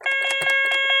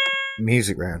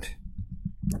music round.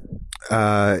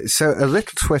 So a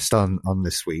little twist on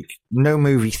this week. No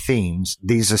movie themes.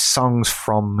 These are songs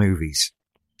from movies.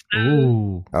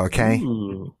 Ooh. Okay.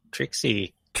 Ooh,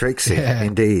 Trixie, Yeah.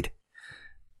 Indeed.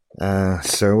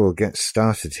 So we'll get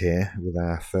started here with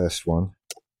our first one,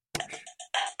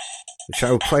 which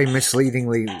I will play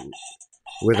misleadingly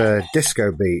with a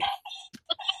disco beat.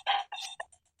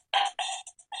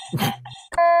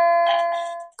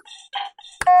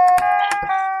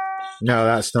 No,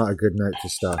 that's not a good note to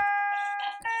start.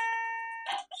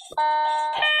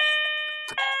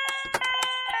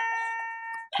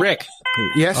 Rick.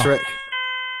 Yes, Rick.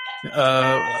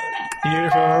 Here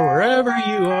for wherever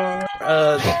you are.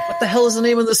 What the hell is the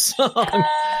name of the song?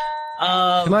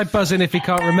 Can I buzz in if you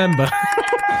can't remember?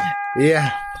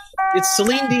 Yeah. It's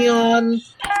Celine Dion.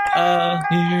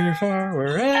 Here for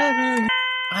wherever.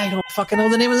 I don't fucking know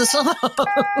the name of the song.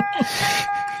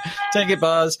 Take it,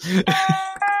 Buzz.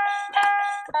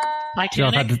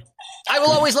 Titanic. I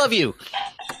will always love you.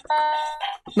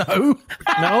 No.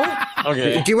 No?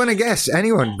 Okay. Do you want to guess?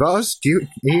 Anyone? Buzz? Do you?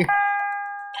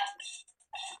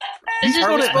 This is Are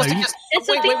we what supposed to it- guess? it's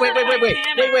a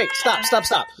Wait.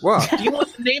 Stop. What? Do you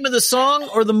want the name of the song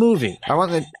or the movie? I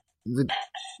want the.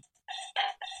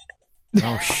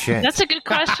 Oh shit! That's a good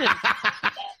question.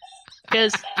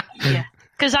 Because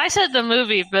I said the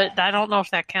movie, but I don't know if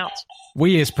that counts.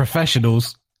 We as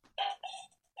professionals.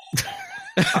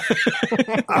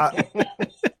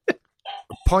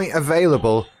 Point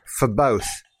available for both.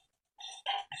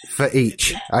 For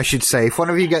each, I should say. If one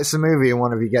of you gets the movie and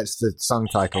one of you gets the song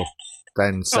title,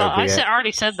 then so be it. I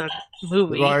already said the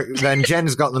movie. Right, then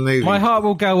Jen's got the movie. My heart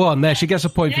will go on. There, she gets a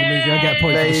point for the movie. I get a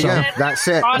point There for the you song. go. That's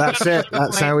it.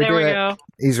 That's how we There do we it. go.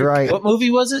 He's right. What movie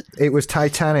was it? It was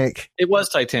Titanic, It was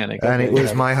Titanic. and it Okay.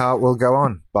 was My Heart Will Go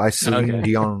On by Celine Okay.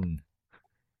 Dion.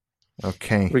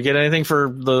 Okay. We get anything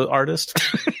for the artist?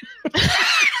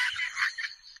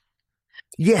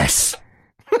 Yes.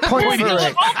 Point for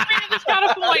Rick. All three of us got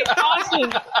a point.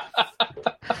 Awesome.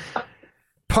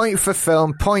 Point for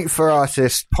film. Point for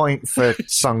artist. Point for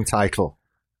song title.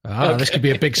 This could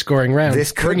be a big scoring round.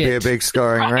 This could Bring be it. a big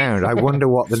scoring round. I wonder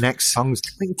what the next song's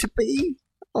going to be.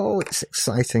 Oh, it's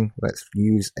exciting. Let's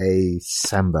use a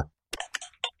samba.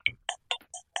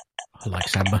 I like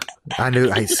samba. I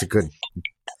know it's a good.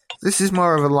 This is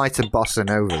more of a lighter bossa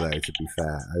nova, though. To be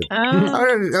fair,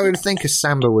 I would think a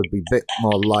samba would be a bit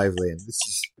more lively, and this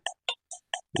is.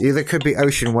 Yeah, there could be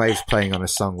ocean waves playing on a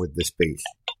song with this beat.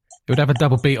 It would have a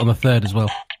double beat on the third as well.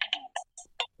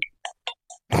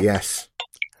 Yes.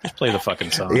 Just play the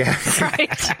fucking song. Yeah.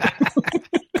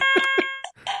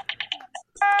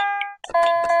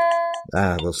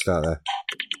 Right. We'll start there.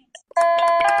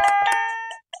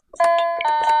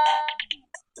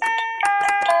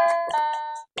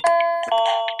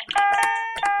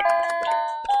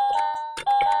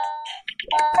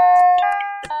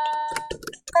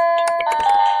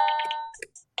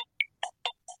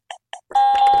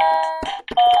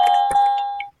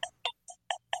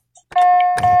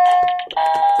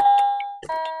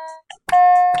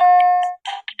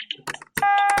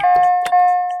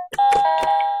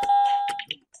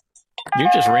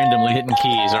 You're just randomly hitting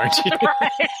keys, aren't you?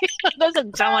 Right.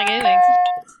 Doesn't sound like anything.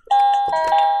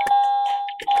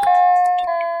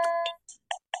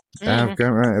 I'm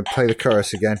going to play the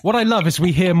chorus again. What I love is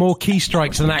we hear more key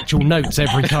strikes than actual notes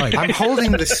every time. I'm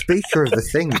holding the speaker of the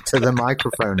thing to the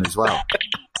microphone as well.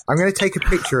 I'm going to take a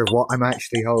picture of what I'm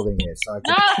actually holding here, so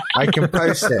I can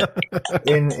post it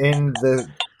in the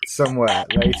somewhere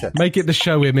later. Make it the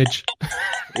show image.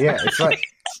 Yeah, it's like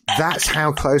that's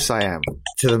how close I am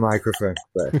to the microphone.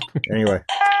 But anyway.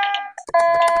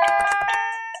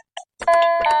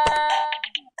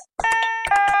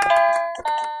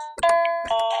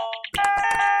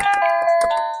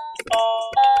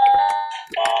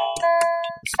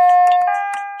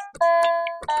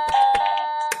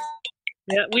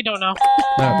 Yeah, we don't know.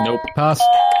 No, Nope. Pass.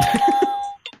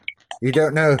 You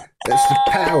don't know. That's the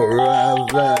power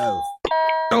of love.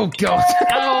 Oh, God.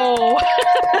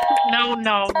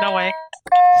 No way.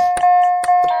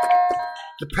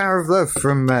 The Power of Love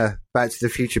from Back to the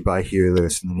Future by Huey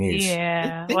Lewis and the News.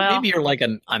 Yeah, I think well, maybe you're like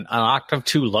an octave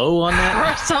too low on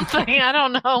that. or something. I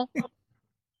don't know.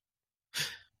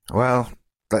 Well,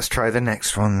 let's try the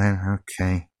next one then.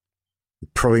 Okay.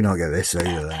 You'll probably not get this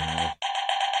either then.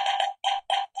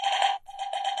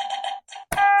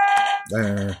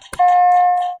 I'm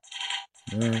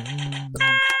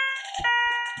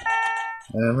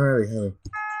really having.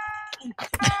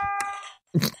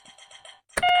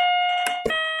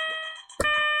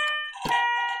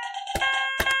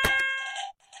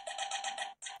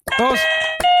 Boss.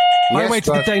 Highway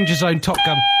to the Boss. Danger Zone, Top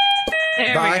Gun.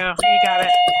 There Bye. we go. You got it.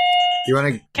 Do you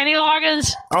want to? Kenny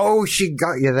Loggins. Oh, she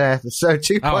got you there. So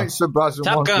 2 points for Buzz and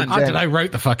Top 1 Gun. for I Jen. don't know, I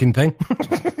wrote the fucking thing.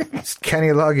 It's Kenny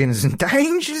Loggins in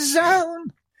Danger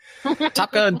Zone.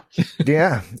 Top Gun.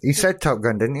 Yeah, you said Top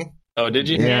Gun, didn't you? Oh, did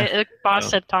you? Yeah. The boss Oh,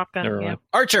 said Top Gun. Never Yeah. mind.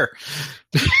 Archer.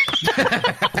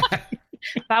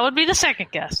 That would be the second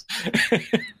guess.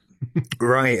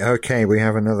 Right, okay, we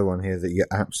have another one here that you're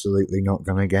absolutely not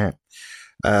going to get.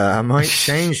 I might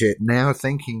change it now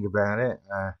thinking about it.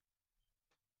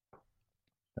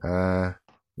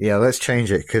 Yeah, let's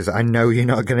change it because I know you're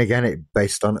not going to get it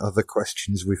based on other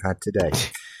questions we've had today.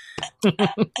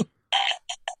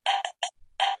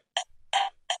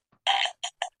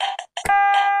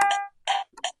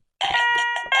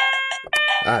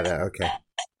 There, okay.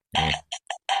 Yeah.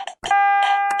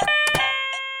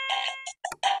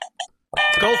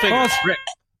 Goldfinger. Boss. Rick.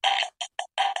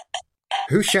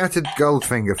 Who shouted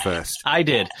Goldfinger first? I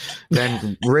did.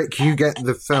 Then, Rick, you get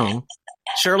the film.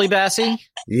 Shirley Bassey.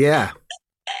 Yeah.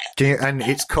 And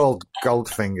it's called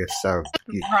Goldfinger, so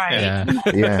Right. Yeah.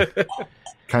 yeah.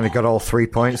 Kind of got all 3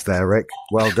 points there, Rick.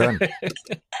 Well done.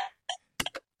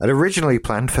 I'd originally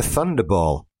planned for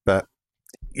Thunderball, but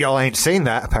y'all ain't seen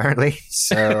that, apparently.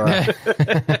 So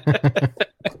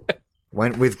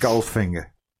went with Goldfinger.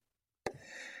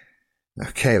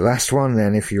 Okay, last one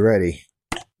then, if you're ready.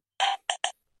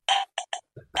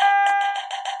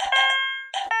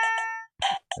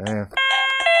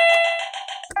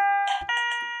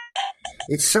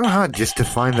 It's so hard just to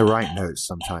find the right notes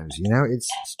sometimes, you know? It's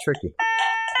tricky.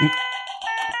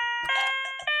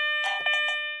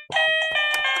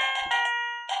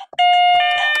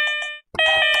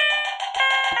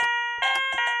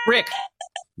 Rick.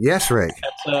 Yes, Rick.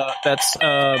 That's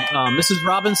Mrs.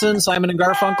 Robinson, Simon and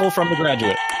Garfunkel from The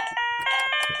Graduate.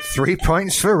 3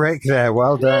 points for Rick there.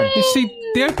 Well done. You see,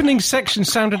 the opening section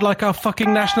sounded like our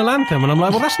fucking national anthem, and I'm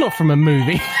like, well, that's not from a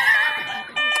movie.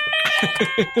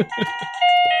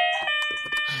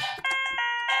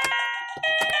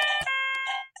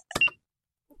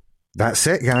 That's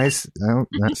it, guys. No,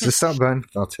 that's the stop button.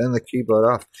 I'll turn the keyboard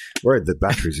off. Worried the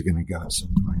batteries are going to go at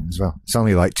some point as well. It's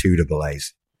only like 2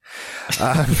 AA's.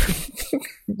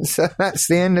 So that's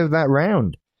the end of that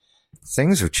round.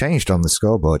 Things have changed on the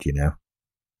scoreboard, you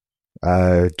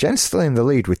know. Jen's still in the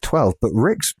lead with 12, but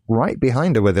Rick's right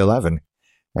behind her with 11.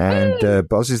 And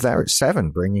Boz is there at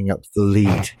 7, bringing up the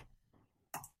lead.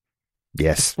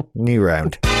 Yes, new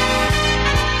round.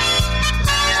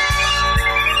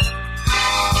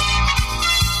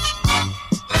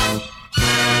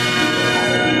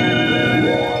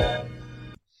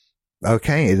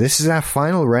 Okay, this is our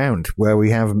final round where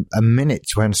we have a minute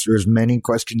to answer as many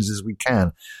questions as we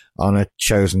can on a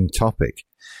chosen topic.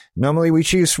 Normally we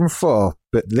choose from 4,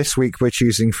 but this week we're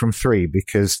choosing from 3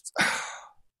 because,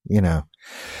 you know.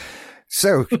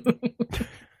 So,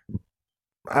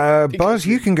 Boz,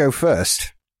 you can go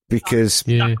first because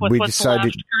Yeah. With we what's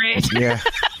decided. left. Great. Yeah.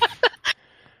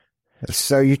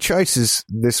 So your choices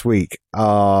this week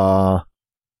are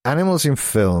animals in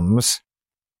films,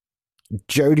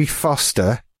 Jodie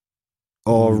Foster,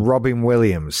 or Robin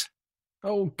Williams.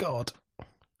 Oh, God.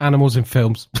 Animals in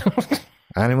films.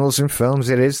 Animals in films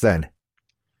it is then.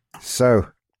 So,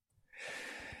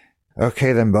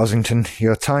 okay then, Bosington,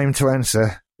 your time to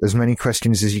answer as many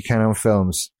questions as you can on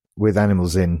films with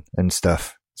animals in and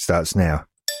stuff starts now.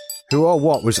 Who or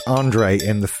what was Andre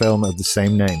in the film of the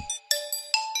same name?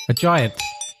 A giant.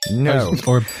 No.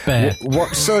 Or a bear.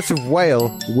 What sort of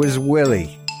whale was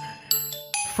Willie?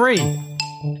 Free.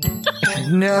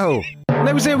 No.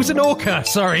 It was an orca,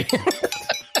 sorry.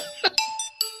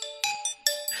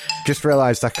 Just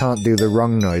realised I can't do the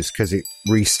wrong noise because it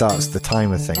restarts the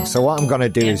timer thing. So what I'm going to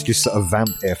do is just sort of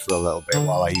vamp here for a little bit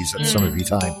while I use up some of your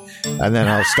time. And then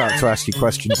I'll start to ask you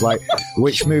questions like,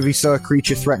 which movie saw a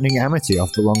creature threatening Amity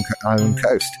off the Long Island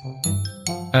coast?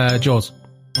 Jaws.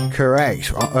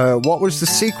 Correct. What was the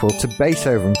sequel to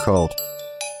Beethoven called?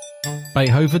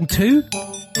 Beethoven 2?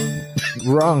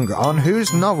 Wrong. On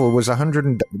whose novel was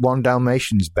 101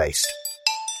 Dalmatians based?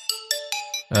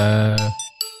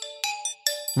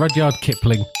 Rudyard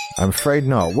Kipling. I'm afraid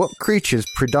not. What creatures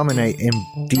predominate in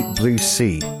deep blue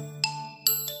sea?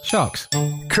 Sharks.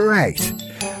 Correct.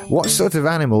 What sort of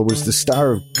animal was the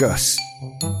star of Gus?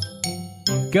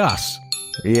 Gus.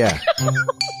 Yeah.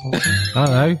 I don't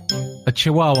know. A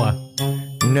chihuahua.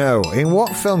 No. In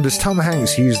what film does Tom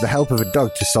Hanks use the help of a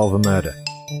dog to solve a murder?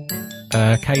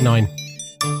 K9.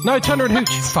 No, Turner and Hooch.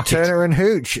 Fuck Turner and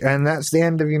Hooch, and that's the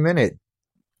end of your minute.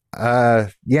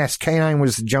 Yes, K9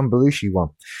 was the John Belushi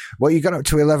one. Well, you got up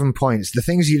to 11 points. The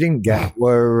things you didn't get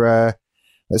were,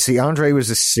 let's see, Andre was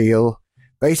a seal.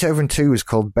 Beethoven 2 was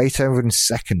called Beethoven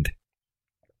Second.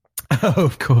 Oh,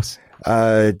 of course.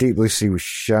 Deep Blue Sea was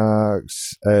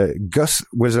sharks. Gus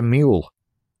was a mule.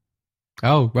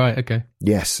 Oh, right, okay.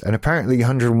 Yes, and apparently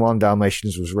 101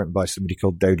 Dalmatians was written by somebody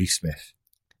called Dodie Smith.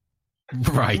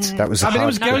 Right. That was it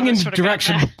was going in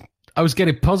direction. I was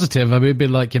getting positive. I mean, it'd be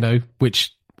like,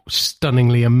 which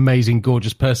stunningly amazing,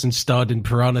 gorgeous person starred in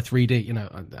Piranha 3D.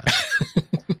 Wouldn't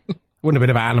have been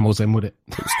about animals then, would it?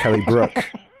 It was Kelly Brook.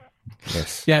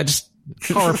 Yes. Yeah, just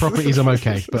horror properties. I'm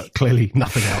okay, but clearly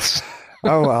nothing else.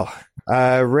 Oh well,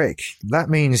 Rick. That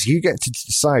means you get to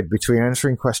decide between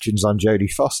answering questions on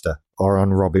Jodie Foster or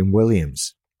on Robin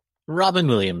Williams. Robin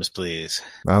Williams, please.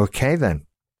 Okay then.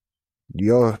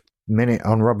 Your minute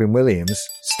on Robin Williams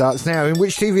starts now. In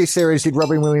which TV series did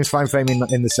Robin Williams find fame in the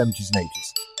 70s and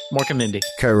 80s? Mork and Mindy.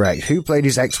 Correct. Who played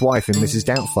his ex-wife in Mrs.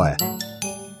 Doubtfire?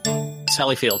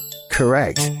 Sally Field.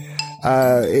 Correct. Who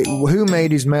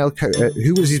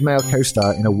was his male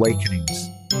co-star in Awakenings?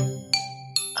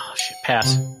 Oh shit,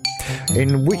 pass.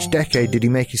 In which decade did he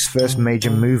make his first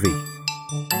major movie?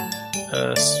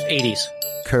 80s.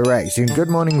 Correct. In Good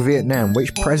Morning Vietnam,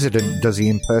 which president does he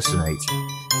impersonate?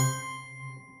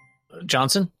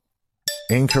 Johnson?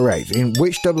 Incorrect. In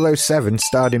which 007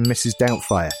 starred in Mrs.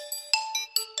 Doubtfire?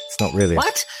 It's not really a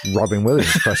Robin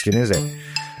Williams question, is it?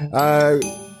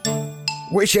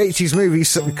 Which 80s movie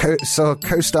saw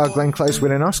co-star Glenn Close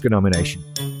win an Oscar nomination?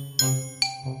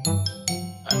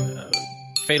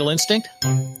 Fatal Instinct?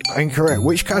 Incorrect.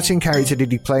 Which cartoon character did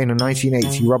he play in a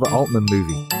 1980 Robert Altman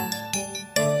movie?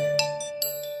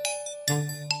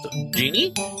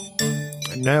 Genie?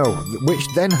 No. Which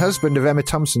then husband of Emma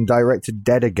Thompson directed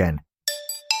Dead Again?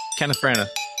 Kenneth Branagh.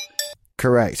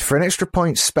 Correct. For an extra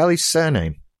point, spell his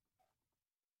surname.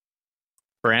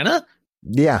 Branagh?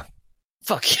 Yeah.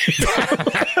 Fuck you.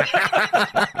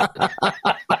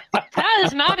 That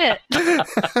is not it.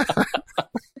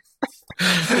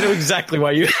 I know exactly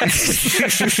why you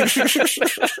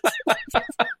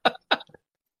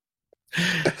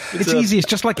It's easy. It's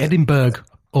just like Edinburgh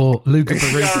or Lugar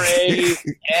Barugh. Ranagh.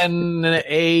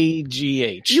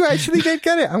 You actually did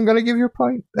get it. I'm going to give you a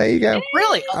point. There you go.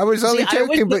 Really? I was only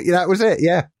joking, but that was it.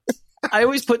 Yeah. I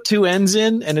always put two N's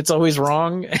in, and it's always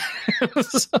wrong.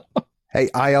 Hey,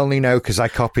 I only know because I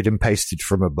copied and pasted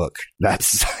from a book.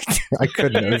 That's I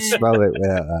couldn't have spelled it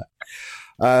without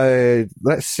that.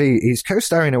 Let's see. His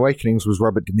co-star in Awakenings was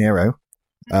Robert De Niro.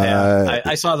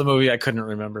 I saw the movie. I couldn't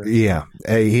remember. Yeah.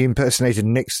 He impersonated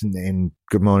Nixon in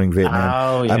Good Morning Vietnam.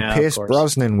 Oh, yeah, and Pierce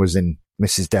Brosnan was in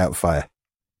Mrs. Doubtfire.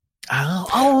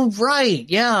 Oh, right.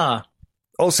 Yeah.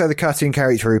 Also, the cartoon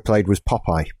character who played was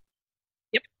Popeye.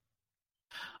 Yep.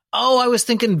 Oh, I was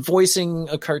thinking voicing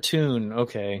a cartoon.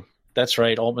 Okay. That's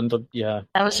right. Altman, yeah.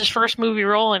 That was his first movie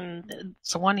role, and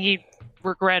it's the one he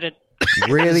regretted.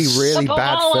 Really, really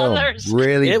bad film.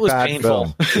 Really it was bad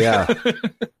painful. film. Yeah.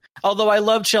 Although I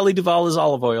loved Shelley Duvall as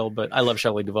Olive Oil, but I love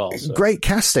Shelley Duvall. So. Great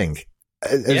casting.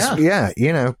 Yeah,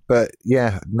 but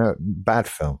no, bad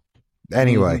film.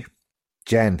 Anyway,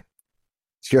 Jen,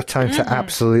 it's your time to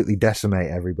absolutely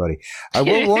decimate everybody. I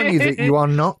will warn you that you are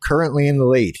not currently in the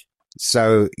lead.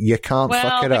 So you can't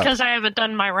fuck it up. Because I haven't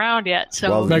done my round yet. So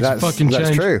well,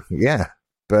 that's true. Yeah.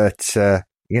 But,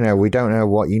 we don't know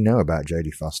what you know about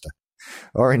Jodie Foster.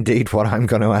 Or indeed what I'm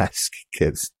going to ask,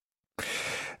 because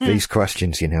these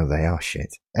questions, they are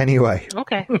shit. Anyway.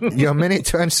 Okay. Your minute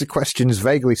to answer questions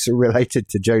vaguely related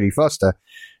to Jodie Foster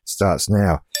starts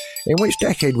now. In which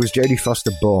decade was Jodie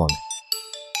Foster born?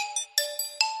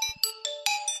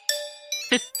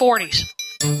 40s.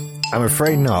 I'm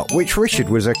afraid not. Which Richard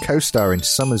was a co-star in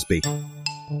Summersby?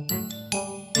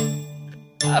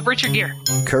 Richard Gere.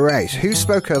 Correct. Who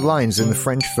spoke her lines in the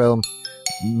French film?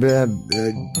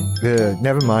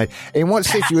 Never mind. In what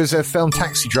city was her film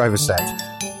Taxi Driver set?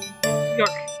 New York.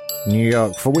 New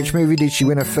York. For which movie did she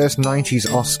win her first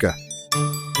 90s Oscar?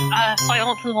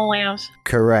 Silence of the Lambs.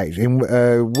 Correct. In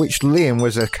which Liam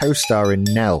was a co-star in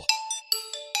Nell?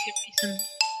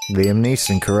 Liam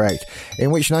Neeson, correct.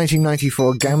 In which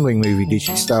 1994 gambling movie did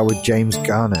she star with James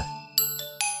Garner?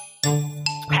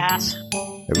 Pass.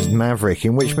 It was Maverick.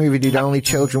 In which movie did only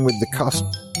children with the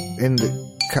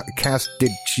cast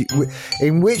did she?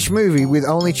 In which movie with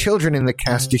only children in the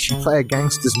cast did she play a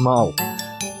gangster's mole?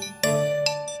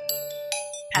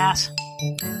 Pass.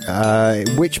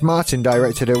 Which Martin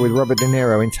directed her with Robert De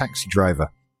Niro in Taxi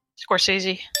Driver?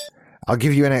 Scorsese. I'll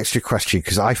give you an extra question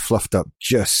because I fluffed up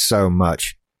just so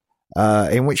much.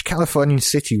 In which Californian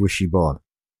city was she born?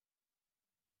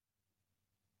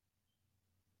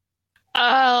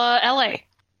 L.A.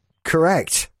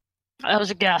 Correct. That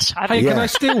was a guess. Can I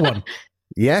steal one?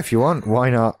 Yeah, if you want. Why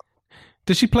not?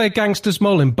 Does she play a gangster's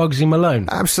mole in Bugsy Malone?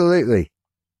 Absolutely.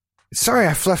 Sorry,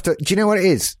 I fluffed up. Do you know what it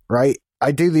is, right?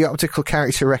 I do the optical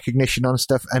character recognition on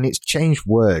stuff, and it's changed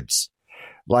words.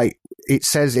 Like, it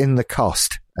says in the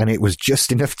cost, and it was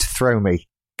just enough to throw me,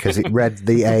 because it read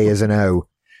the A as an O,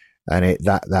 and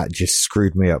that just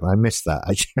screwed me up. I missed that.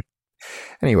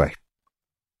 Anyway,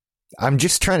 I'm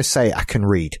just trying to say I can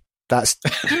read. That's...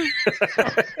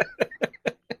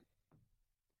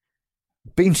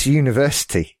 Been to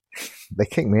university. They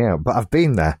kicked me out, but I've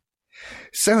been there.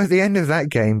 So at the end of that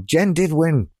game, Jen did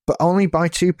win, but only by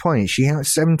 2 points. She had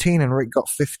 17 and Rick got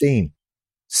 15.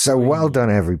 So well done,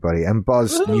 everybody. And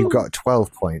Boz, you got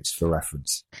 12 points for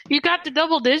reference. You got the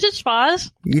double digits,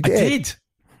 Boz. You did. I did.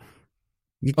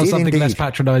 You or did something indeed. less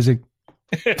patronizing.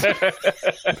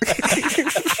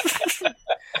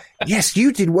 Yes,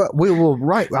 you did. We will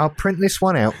write. I'll print this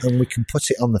one out and we can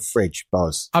put it on the fridge,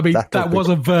 Boz. I mean, that was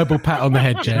a verbal pat on the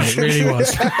head, Jen. It really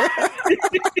was.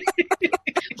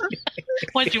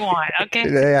 What you want, okay?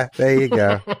 Yeah, there you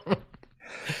go.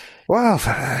 Well,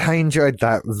 I enjoyed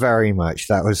that very much.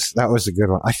 That was a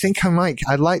good one. I think I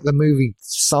like the movie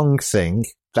song thing.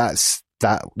 That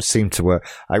seemed to work.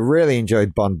 I really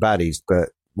enjoyed Bond Baddies, but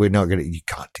we're not gonna. You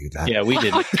can't do that. Yeah, we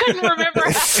did. I couldn't remember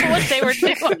what they were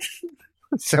doing.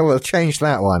 So we'll change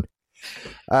that one.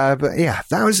 But yeah,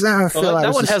 that was that. I feel Well, like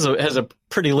that one has a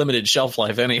pretty limited shelf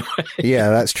life anyway.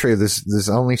 Yeah, that's true. There's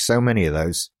only so many of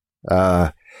those.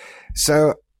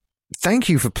 So thank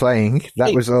you for playing.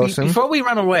 That was awesome. Before we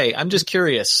run away, I'm just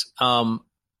curious.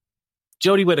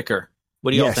 Jodie Whittaker,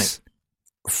 what do y'all think?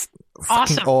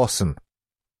 Fucking awesome.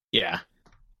 Yeah.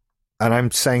 And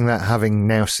I'm saying that having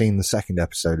now seen the second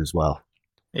episode as well.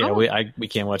 Yeah, we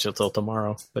can't watch it till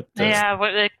tomorrow. But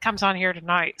it comes on here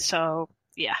tonight, so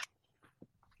yeah.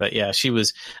 But yeah, she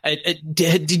was.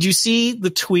 Did you see the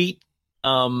tweet?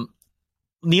 Neil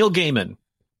Gaiman,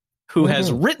 who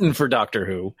has written for Doctor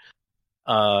Who,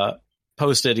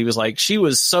 posted. He was like, "She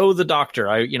was so the Doctor.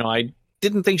 I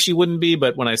didn't think she wouldn't be,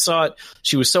 but when I saw it,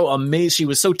 she was so amazed. She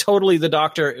was so totally the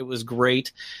Doctor. It was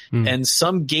great." And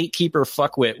some gatekeeper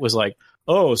fuckwit was like,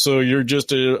 "Oh, so you're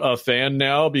just a fan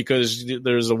now because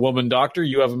there's a woman doctor?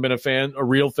 You haven't been a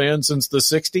real fan since the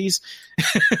 60s?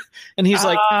 And he's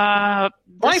like,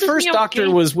 my first doctor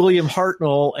was William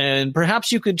Hartnell, and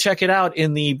perhaps you could check it out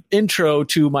in the intro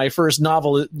to my first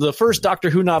novel, the first Doctor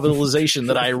Who novelization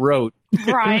that I wrote.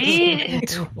 Right?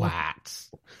 Twat.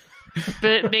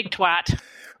 Big twat.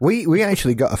 We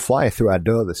actually got a flyer through our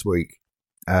door this week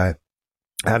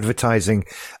advertising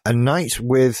a night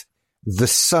with the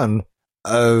son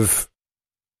of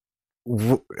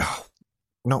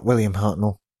not William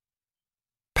Hartnell,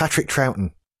 Patrick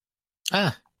Troughton.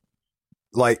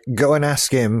 Like, go and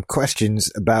ask him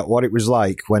questions about what it was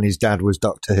like when his dad was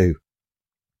Doctor Who.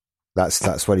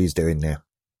 That's what he's doing now.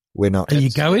 We're not. Are you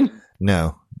going?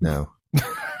 No.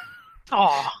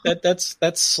 Oh, that's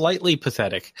slightly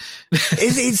pathetic.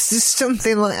 It's just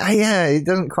something like, yeah, it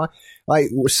doesn't quite like.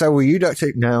 So were you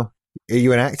Doctor? No. Are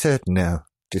you an actor? No.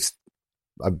 Just.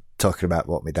 I'm talking about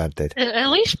what my dad did. At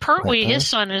least Pertwee, his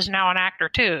son, is now an actor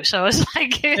too. So it's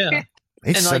like, yeah.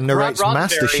 His and son like narrates Rod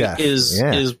MasterChef.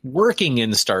 Roddenberry is working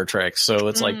in Star Trek, so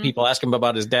it's like people ask him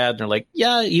about his dad, and they're like,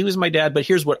 "Yeah, he was my dad, but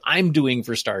here's what I'm doing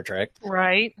for Star Trek."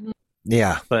 Right.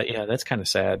 Yeah, but yeah, that's kind of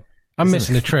sad. I'm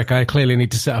missing a trick. I clearly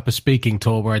need to set up a speaking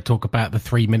tour where I talk about the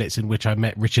 3 minutes in which I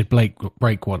met Richard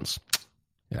Brake once.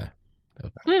 Yeah,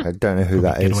 I don't know who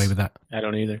that is. Get away with that. I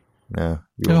don't either. No,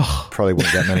 you probably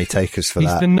wouldn't get many takers for He's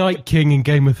that. the Night King in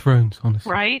Game of Thrones,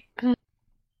 honestly. Right.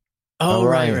 Oh,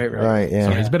 right. Yeah,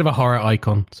 Sorry, he's a bit of a horror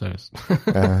icon. So,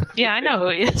 Yeah, I know who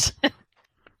he is.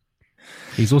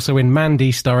 he's also in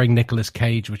Mandy, starring Nicolas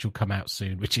Cage, which will come out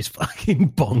soon, which is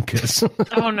fucking bonkers.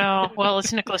 Oh no! Well,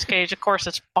 it's Nicolas Cage. Of course,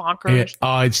 it's bonkers.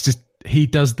 Yeah, it's just he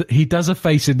does a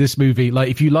face in this movie. Like,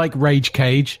 if you like Rage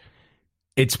Cage,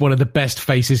 it's one of the best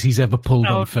faces he's ever pulled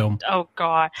on film. Oh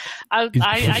God, I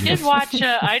did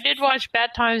watch Bad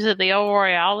Times at the El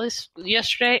Royale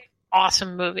yesterday.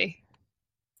 Awesome movie.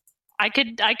 I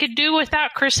could do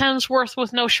without Chris Hemsworth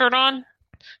with no shirt on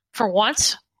for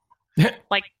once.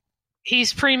 Like,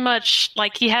 he's pretty much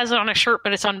like, he has it on a shirt,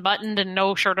 but it's unbuttoned and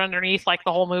no shirt underneath, like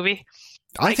the whole movie.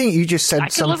 I think you just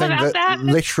said something that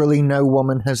literally no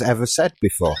woman has ever said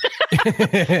before. I'm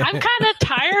kind of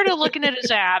tired of looking at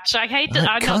his abs. I hate to.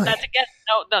 I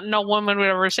know that no woman would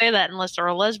ever say that unless they're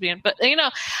a lesbian. But yeah,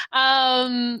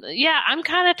 I'm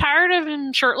kind of tired of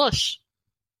him shirtless.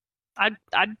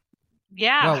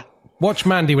 Yeah. Well, watch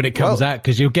Mandy when it comes out,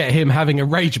 because you'll get him having a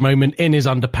rage moment in his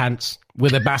underpants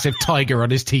with a massive tiger on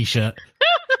his t-shirt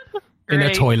in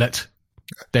a toilet.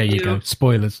 There you go.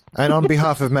 Spoilers. And on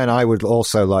behalf of men, I would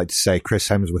also like to say, Chris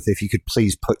Hemsworth, if you could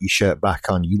please put your shirt back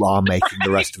on, you are making the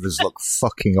rest of us look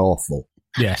fucking awful.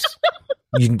 Yes.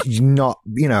 You're not,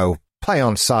 play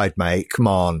on side, mate. Come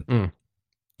on.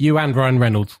 You and Ryan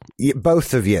Reynolds.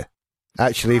 Both of you.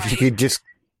 Actually, if you could just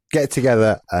get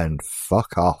together and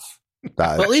fuck off.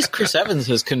 Well, at least Chris Evans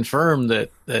has confirmed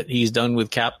that he's done with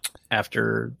Cap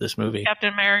after this movie.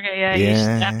 Captain America, he's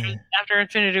after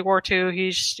Infinity War 2,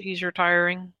 he's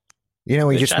retiring.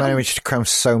 We just managed to cram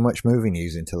so much movie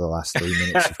news into the last 3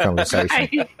 minutes of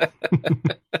conversation.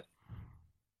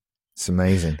 It's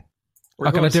amazing.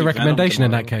 Can I do a recommendation in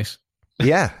that case?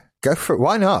 Yeah. Go for it.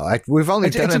 Why not? We've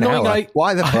only done an hour.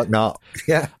 Why the fuck not?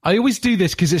 Yeah. I always do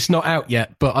this because it's not out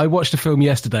yet, but I watched a film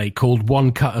yesterday called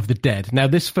One Cut of the Dead. Now,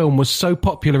 this film was so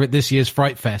popular at this year's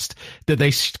Fright Fest that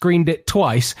they screened it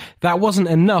twice. That wasn't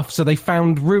enough, so they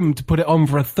found room to put it on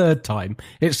for a third time.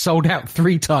 It sold out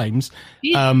 3 times.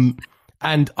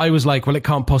 And I was like, well, it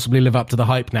can't possibly live up to the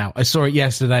hype now. I saw it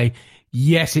yesterday.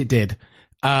 Yes, it did.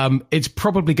 It's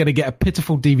probably going to get a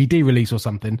pitiful DVD release or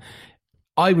something.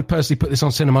 I would personally put this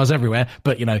on cinemas everywhere,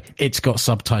 but it's got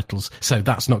subtitles, so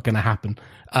that's not going to happen.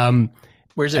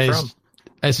 Where's it from?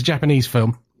 It's a Japanese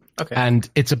film. Okay. And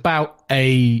it's about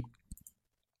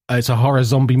it's a horror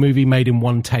zombie movie made in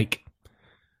one take.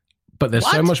 But there's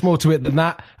so much more to it than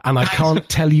that, and I can't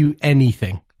tell you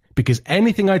anything, because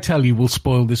anything I tell you will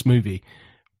spoil this movie.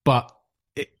 But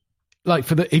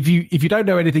if you don't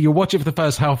know anything, you'll watch it for the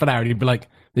first half an hour and you'll be like,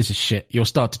 this is shit. You'll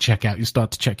start to check out. You'll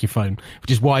start to check your phone,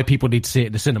 which is why people need to see it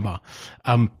in the cinema.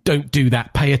 Don't do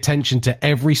that. Pay attention to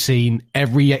every scene,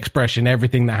 every expression,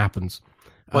 everything that happens.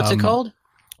 What's it called?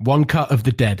 One Cut of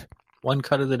the Dead. One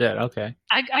Cut of the Dead. Okay.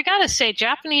 I gotta say,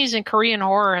 Japanese and Korean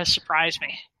horror has surprised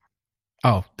me.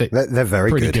 Oh, they're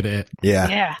very good at it.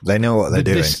 Yeah. They know what they're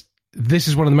doing. This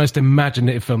is one of the most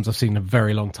imaginative films I've seen in a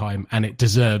very long time, and it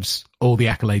deserves all the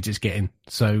accolades it's getting.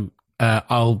 So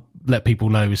I'll let people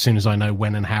know as soon as I know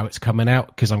when and how it's coming out,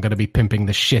 because I'm going to be pimping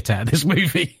the shit out of this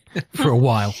movie for a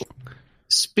while.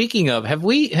 Speaking of, have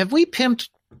we pimped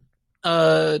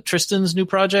Tristan's new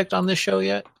project on this show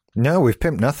yet? No, we've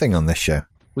pimped nothing on this show.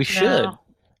 We should.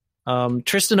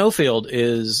 Tristan Ofield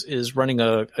is running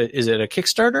is it a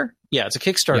Kickstarter? Yeah, it's a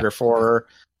Kickstarter for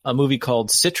a movie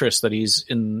called Citrus that he's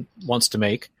wants to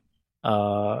make,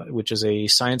 which is a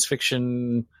science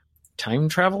fiction time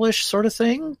travel-ish sort of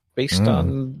thing based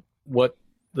on what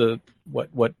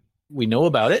we know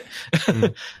about it.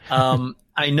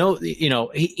 I know,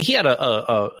 he had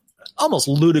a almost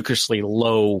ludicrously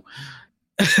low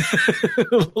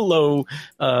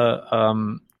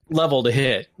level to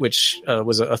hit, which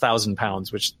was 1,000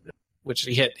 pounds, which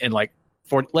he hit in like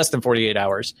less than 48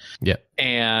 hours. Yeah.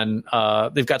 And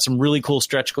they've got some really cool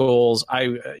stretch goals.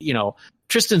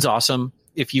 Tristan's awesome.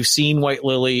 If you've seen White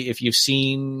Lily, if you've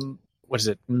seen, what is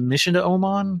it, Mission to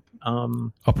Oman?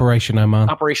 Operation Oman.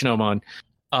 Operation Oman.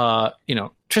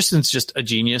 Tristan's just a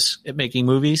genius at making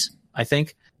movies, I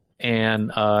think.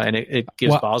 And it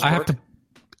gives balls work.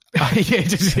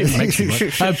 It makes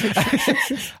me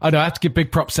I know. I have to give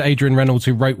big props to Adrian Reynolds,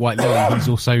 who wrote White Lily. He's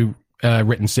also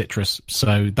written Citrus,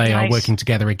 so they are working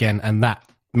together again, and that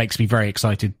makes me very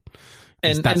excited.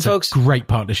 And that's folks, a great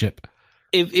partnership.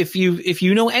 If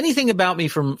you know anything about me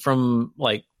from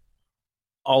like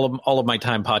all of my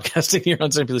time podcasting here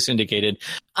on Simply Syndicated,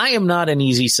 I am not an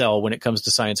easy sell when it comes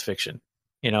to science fiction.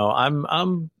 You know,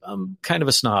 I'm kind of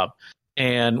a snob.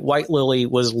 And White Lily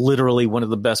was literally one of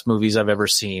the best movies I've ever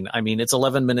seen. I mean, it's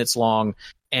 11 minutes long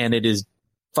and it is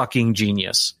fucking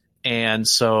genius. And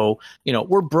so, you know,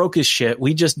 we're broke as shit.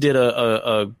 We just did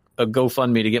a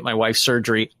GoFundMe to get my wife's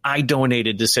surgery. I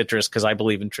donated to Citrus because I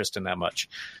believe in Tristan that much.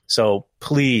 So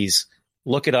please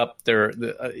look it up.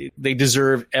 They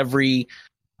deserve every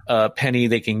penny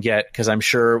they can get, because I'm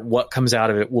sure what comes out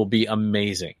of it will be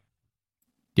amazing.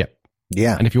 Yep.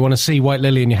 Yeah. And if you want to see White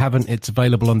Lily and you haven't, it's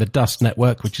available on the Dust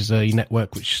Network, which is a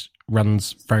network which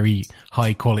runs very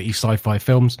high quality sci-fi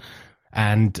films.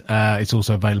 And it's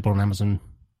also available on Amazon.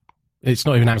 It's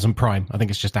not even Amazon Prime. I think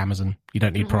it's just Amazon. You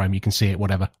don't need Prime. You can see it,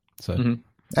 whatever. So,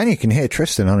 And you can hear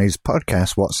Tristan on his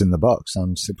podcast, What's in the Box,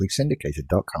 on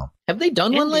simplysyndicated.com. Have they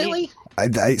done one lately?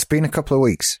 It's been a couple of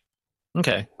weeks.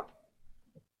 Okay.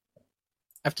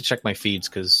 I have to check my feeds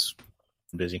because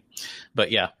I'm busy.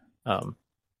 But yeah,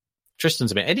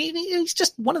 Tristan's a man. And he's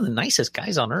just one of the nicest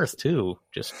guys on earth, too.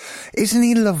 Isn't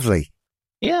he lovely?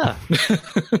 Yeah.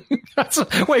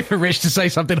 Wait for Rich to say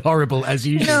something horrible, as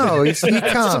usual. No, you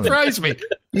can't. Surprise me.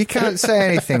 You can't say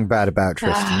anything bad about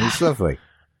Tristan. He's lovely.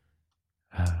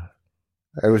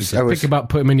 Think about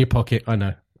putting him in your pocket. I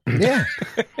know. Yeah.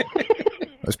 I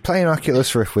was playing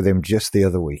Oculus Rift with him just the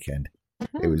other weekend.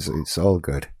 It's all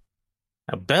good.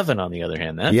 Now, Bevan, on the other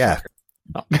hand, then. Yeah.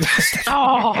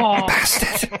 Oh.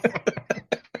 Bastard.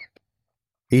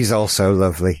 He's also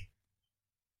lovely.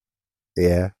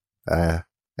 Yeah.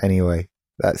 Anyway,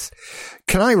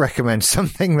 can I recommend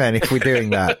something then if we're doing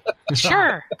that?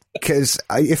 Sure. Because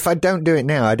if I don't do it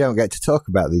now, I don't get to talk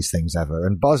about these things ever.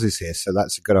 And Boz is here, so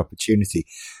that's a good opportunity.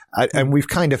 And we've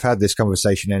kind of had this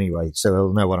conversation anyway, so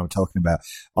he'll know what I'm talking about.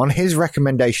 On his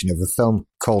recommendation of a film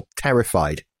called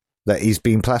Terrified that he's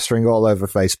been plastering all over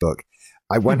Facebook,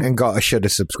 I went and got a Shudder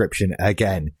subscription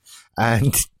again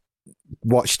and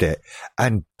watched it.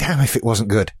 And damn if it wasn't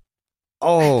good.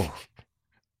 Oh,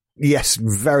 yes,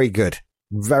 very good.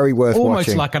 Very worth watching.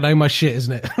 Almost like I know my shit,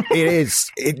 isn't it? It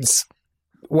is.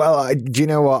 Well, do you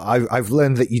know what? I've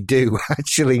learned that you do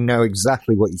actually know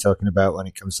exactly what you're talking about when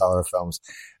it comes to horror films.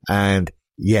 And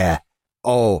yeah,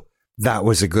 that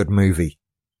was a good movie.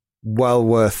 Well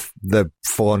worth the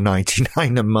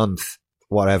 $4.99 a month,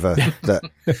 whatever.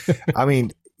 I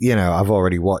mean, you know, I've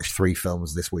already watched 3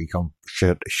 films this week on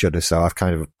Shudder, so I've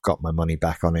kind of got my money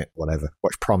back on it, whatever.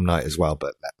 Watched Prom Night as well,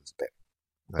 but that was a bit...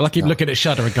 Well, I keep looking at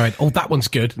Shudder and going, that one's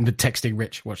good, and then texting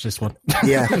Rich, watch this one.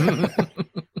 Yeah.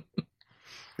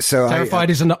 So Terrified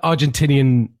is an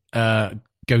Argentinian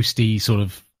ghosty sort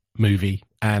of movie,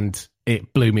 and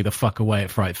it blew me the fuck away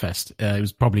at Fright Fest.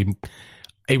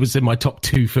 It was in my top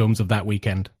 2 films of that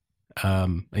weekend.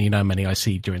 And you know how many I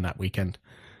see during that weekend.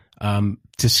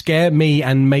 To scare me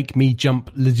and make me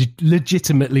jump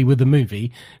legitimately with the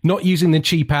movie, not using the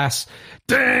cheap ass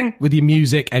ding with your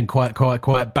music and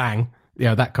quiet bang, you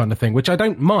know, that kind of thing, which I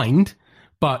don't mind,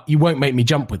 but you won't make me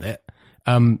jump with it.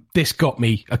 This got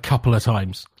me a couple of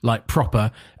times, like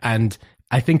proper, and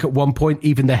I think at one point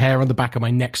even the hair on the back of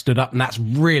my neck stood up, and that's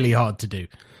really hard to do.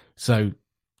 So,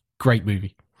 great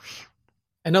movie.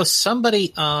 I know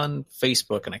somebody on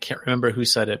Facebook, and I can't remember who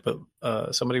said it, but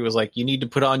somebody was like, "You need to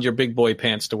put on your big boy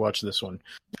pants to watch this one."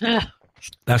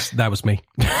 That was me.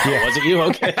 Yeah, was it you?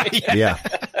 Okay. Yeah.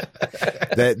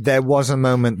 There was a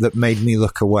moment that made me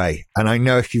look away, and I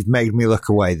know if you've made me look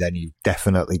away, then you've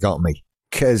definitely got me.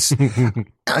 Because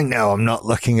I know I'm not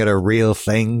looking at a real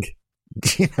thing,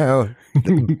 you know,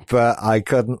 but I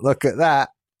couldn't look at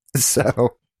that.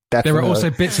 So definitely. There are also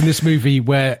bits in this movie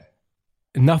where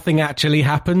nothing actually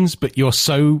happens, but you're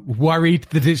so worried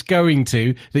that it's going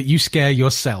to that you scare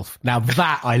yourself. Now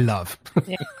that I love.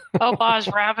 Yeah. Oz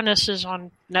Ravenous is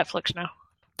on Netflix now.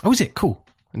 Oh, is it? Cool.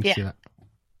 I need to Yeah. see that.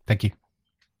 Thank you.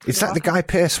 Is that the Guy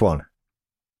Pearce one?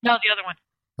 No, the other one.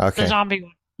 Okay. The zombie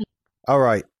one. All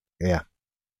right. Yeah.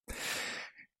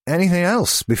 Anything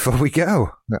else before we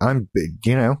go?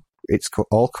 It's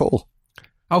all cool.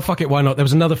 Oh, fuck it. Why not? There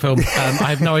was another film. I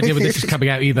have no idea when this is coming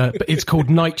out either, but it's called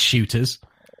Night Shooters.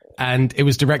 And it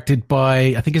was directed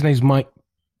by, I think his name's Mike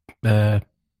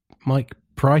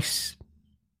Price.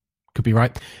 Could be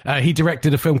right. He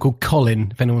directed a film called Colin,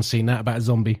 if anyone's seen that, about a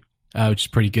zombie, which is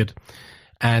pretty good.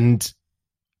 And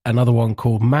another one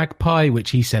called Magpie, which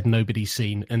he said nobody's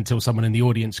seen until someone in the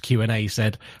audience Q&A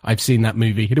said, I've seen that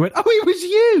movie. He went, oh, it was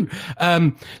you.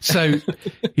 So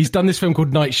he's done this film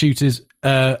called Night Shooters,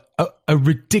 a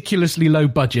ridiculously low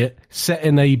budget set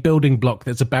in a building block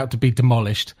that's about to be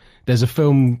demolished. There's a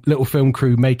little film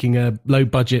crew making a low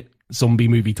budget zombie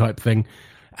movie type thing,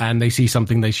 and they see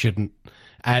something they shouldn't.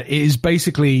 It is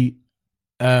basically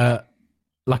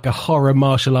like a horror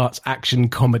martial arts action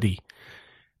comedy.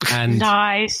 And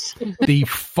nice. The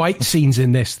fight scenes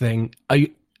in this thing,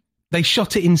 they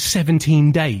shot it in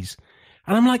 17 days.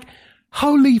 And I'm like,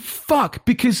 holy fuck,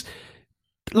 because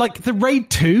like the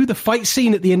Raid 2, the fight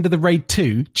scene at the end of the Raid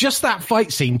 2, just that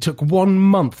fight scene took 1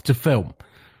 month to film.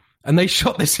 And they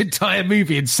shot this entire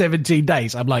movie in 17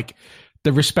 days. I'm like,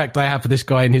 the respect I have for this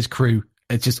guy and his crew,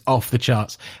 it's just off the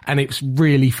charts. And it's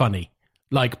really funny,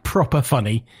 like proper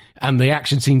funny. And the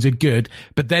action scenes are good,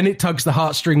 but then it tugs the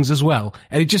heartstrings as well.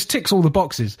 And it just ticks all the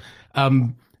boxes.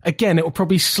 Again, it will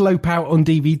probably slope out on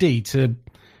DVD to,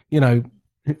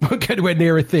 go anywhere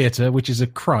near a theatre, which is a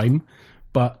crime.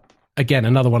 But again,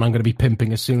 another one I'm going to be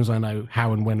pimping as soon as I know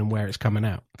how and when and where it's coming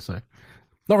out. So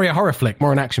not really a horror flick,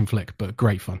 more an action flick, but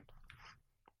great fun.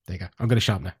 There you go. I'm going to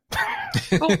shut up now.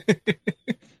 Cool.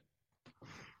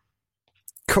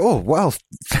 Cool. Well,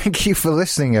 thank you for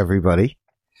listening, everybody.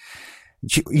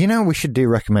 We should do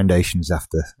recommendations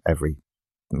after every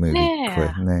movie.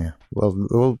 Yeah. Yeah. Well,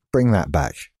 we'll bring that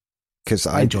back. Because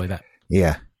I enjoy that.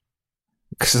 Yeah.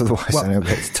 Because otherwise I don't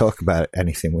get to talk about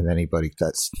anything with anybody.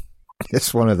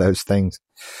 It's one of those things.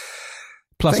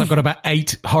 Plus, I've got about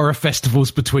 8 horror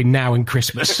festivals between now and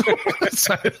Christmas.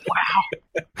 So,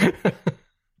 wow.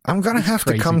 I'm going to have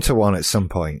to come to one at some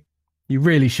point. You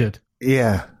really should.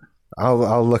 Yeah.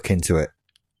 I'll look into it.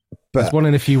 But there's one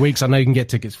in a few weeks I know you can get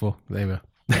tickets for. There we go.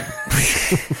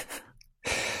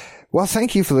 Well,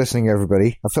 thank you for listening,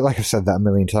 everybody. I feel like I've said that a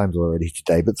million times already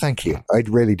today, but thank you. I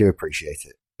really do appreciate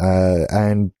it.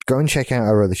 And go and check out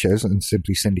our other shows on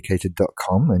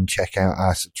simplysyndicated.com and check out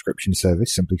our subscription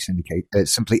service,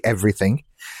 Simply Everything,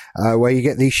 where you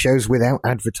get these shows without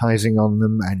advertising on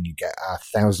them, and you get our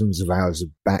thousands of hours of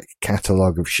back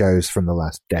catalogue of shows from the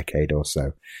last decade or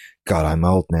so. God, I'm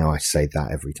old now. I say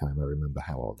that every time I remember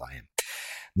how old I am.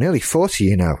 Nearly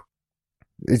 40,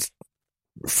 It's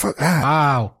fuck that.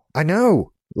 Wow. I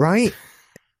know, right?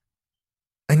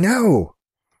 I know.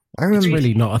 I remember. It's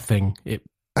really not a thing.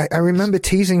 I remember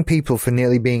teasing people for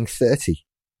nearly being 30.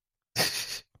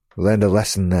 Learned a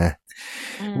lesson there.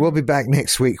 We'll be back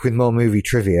next week with more movie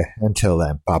trivia. Until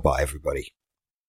then, bye-bye, everybody.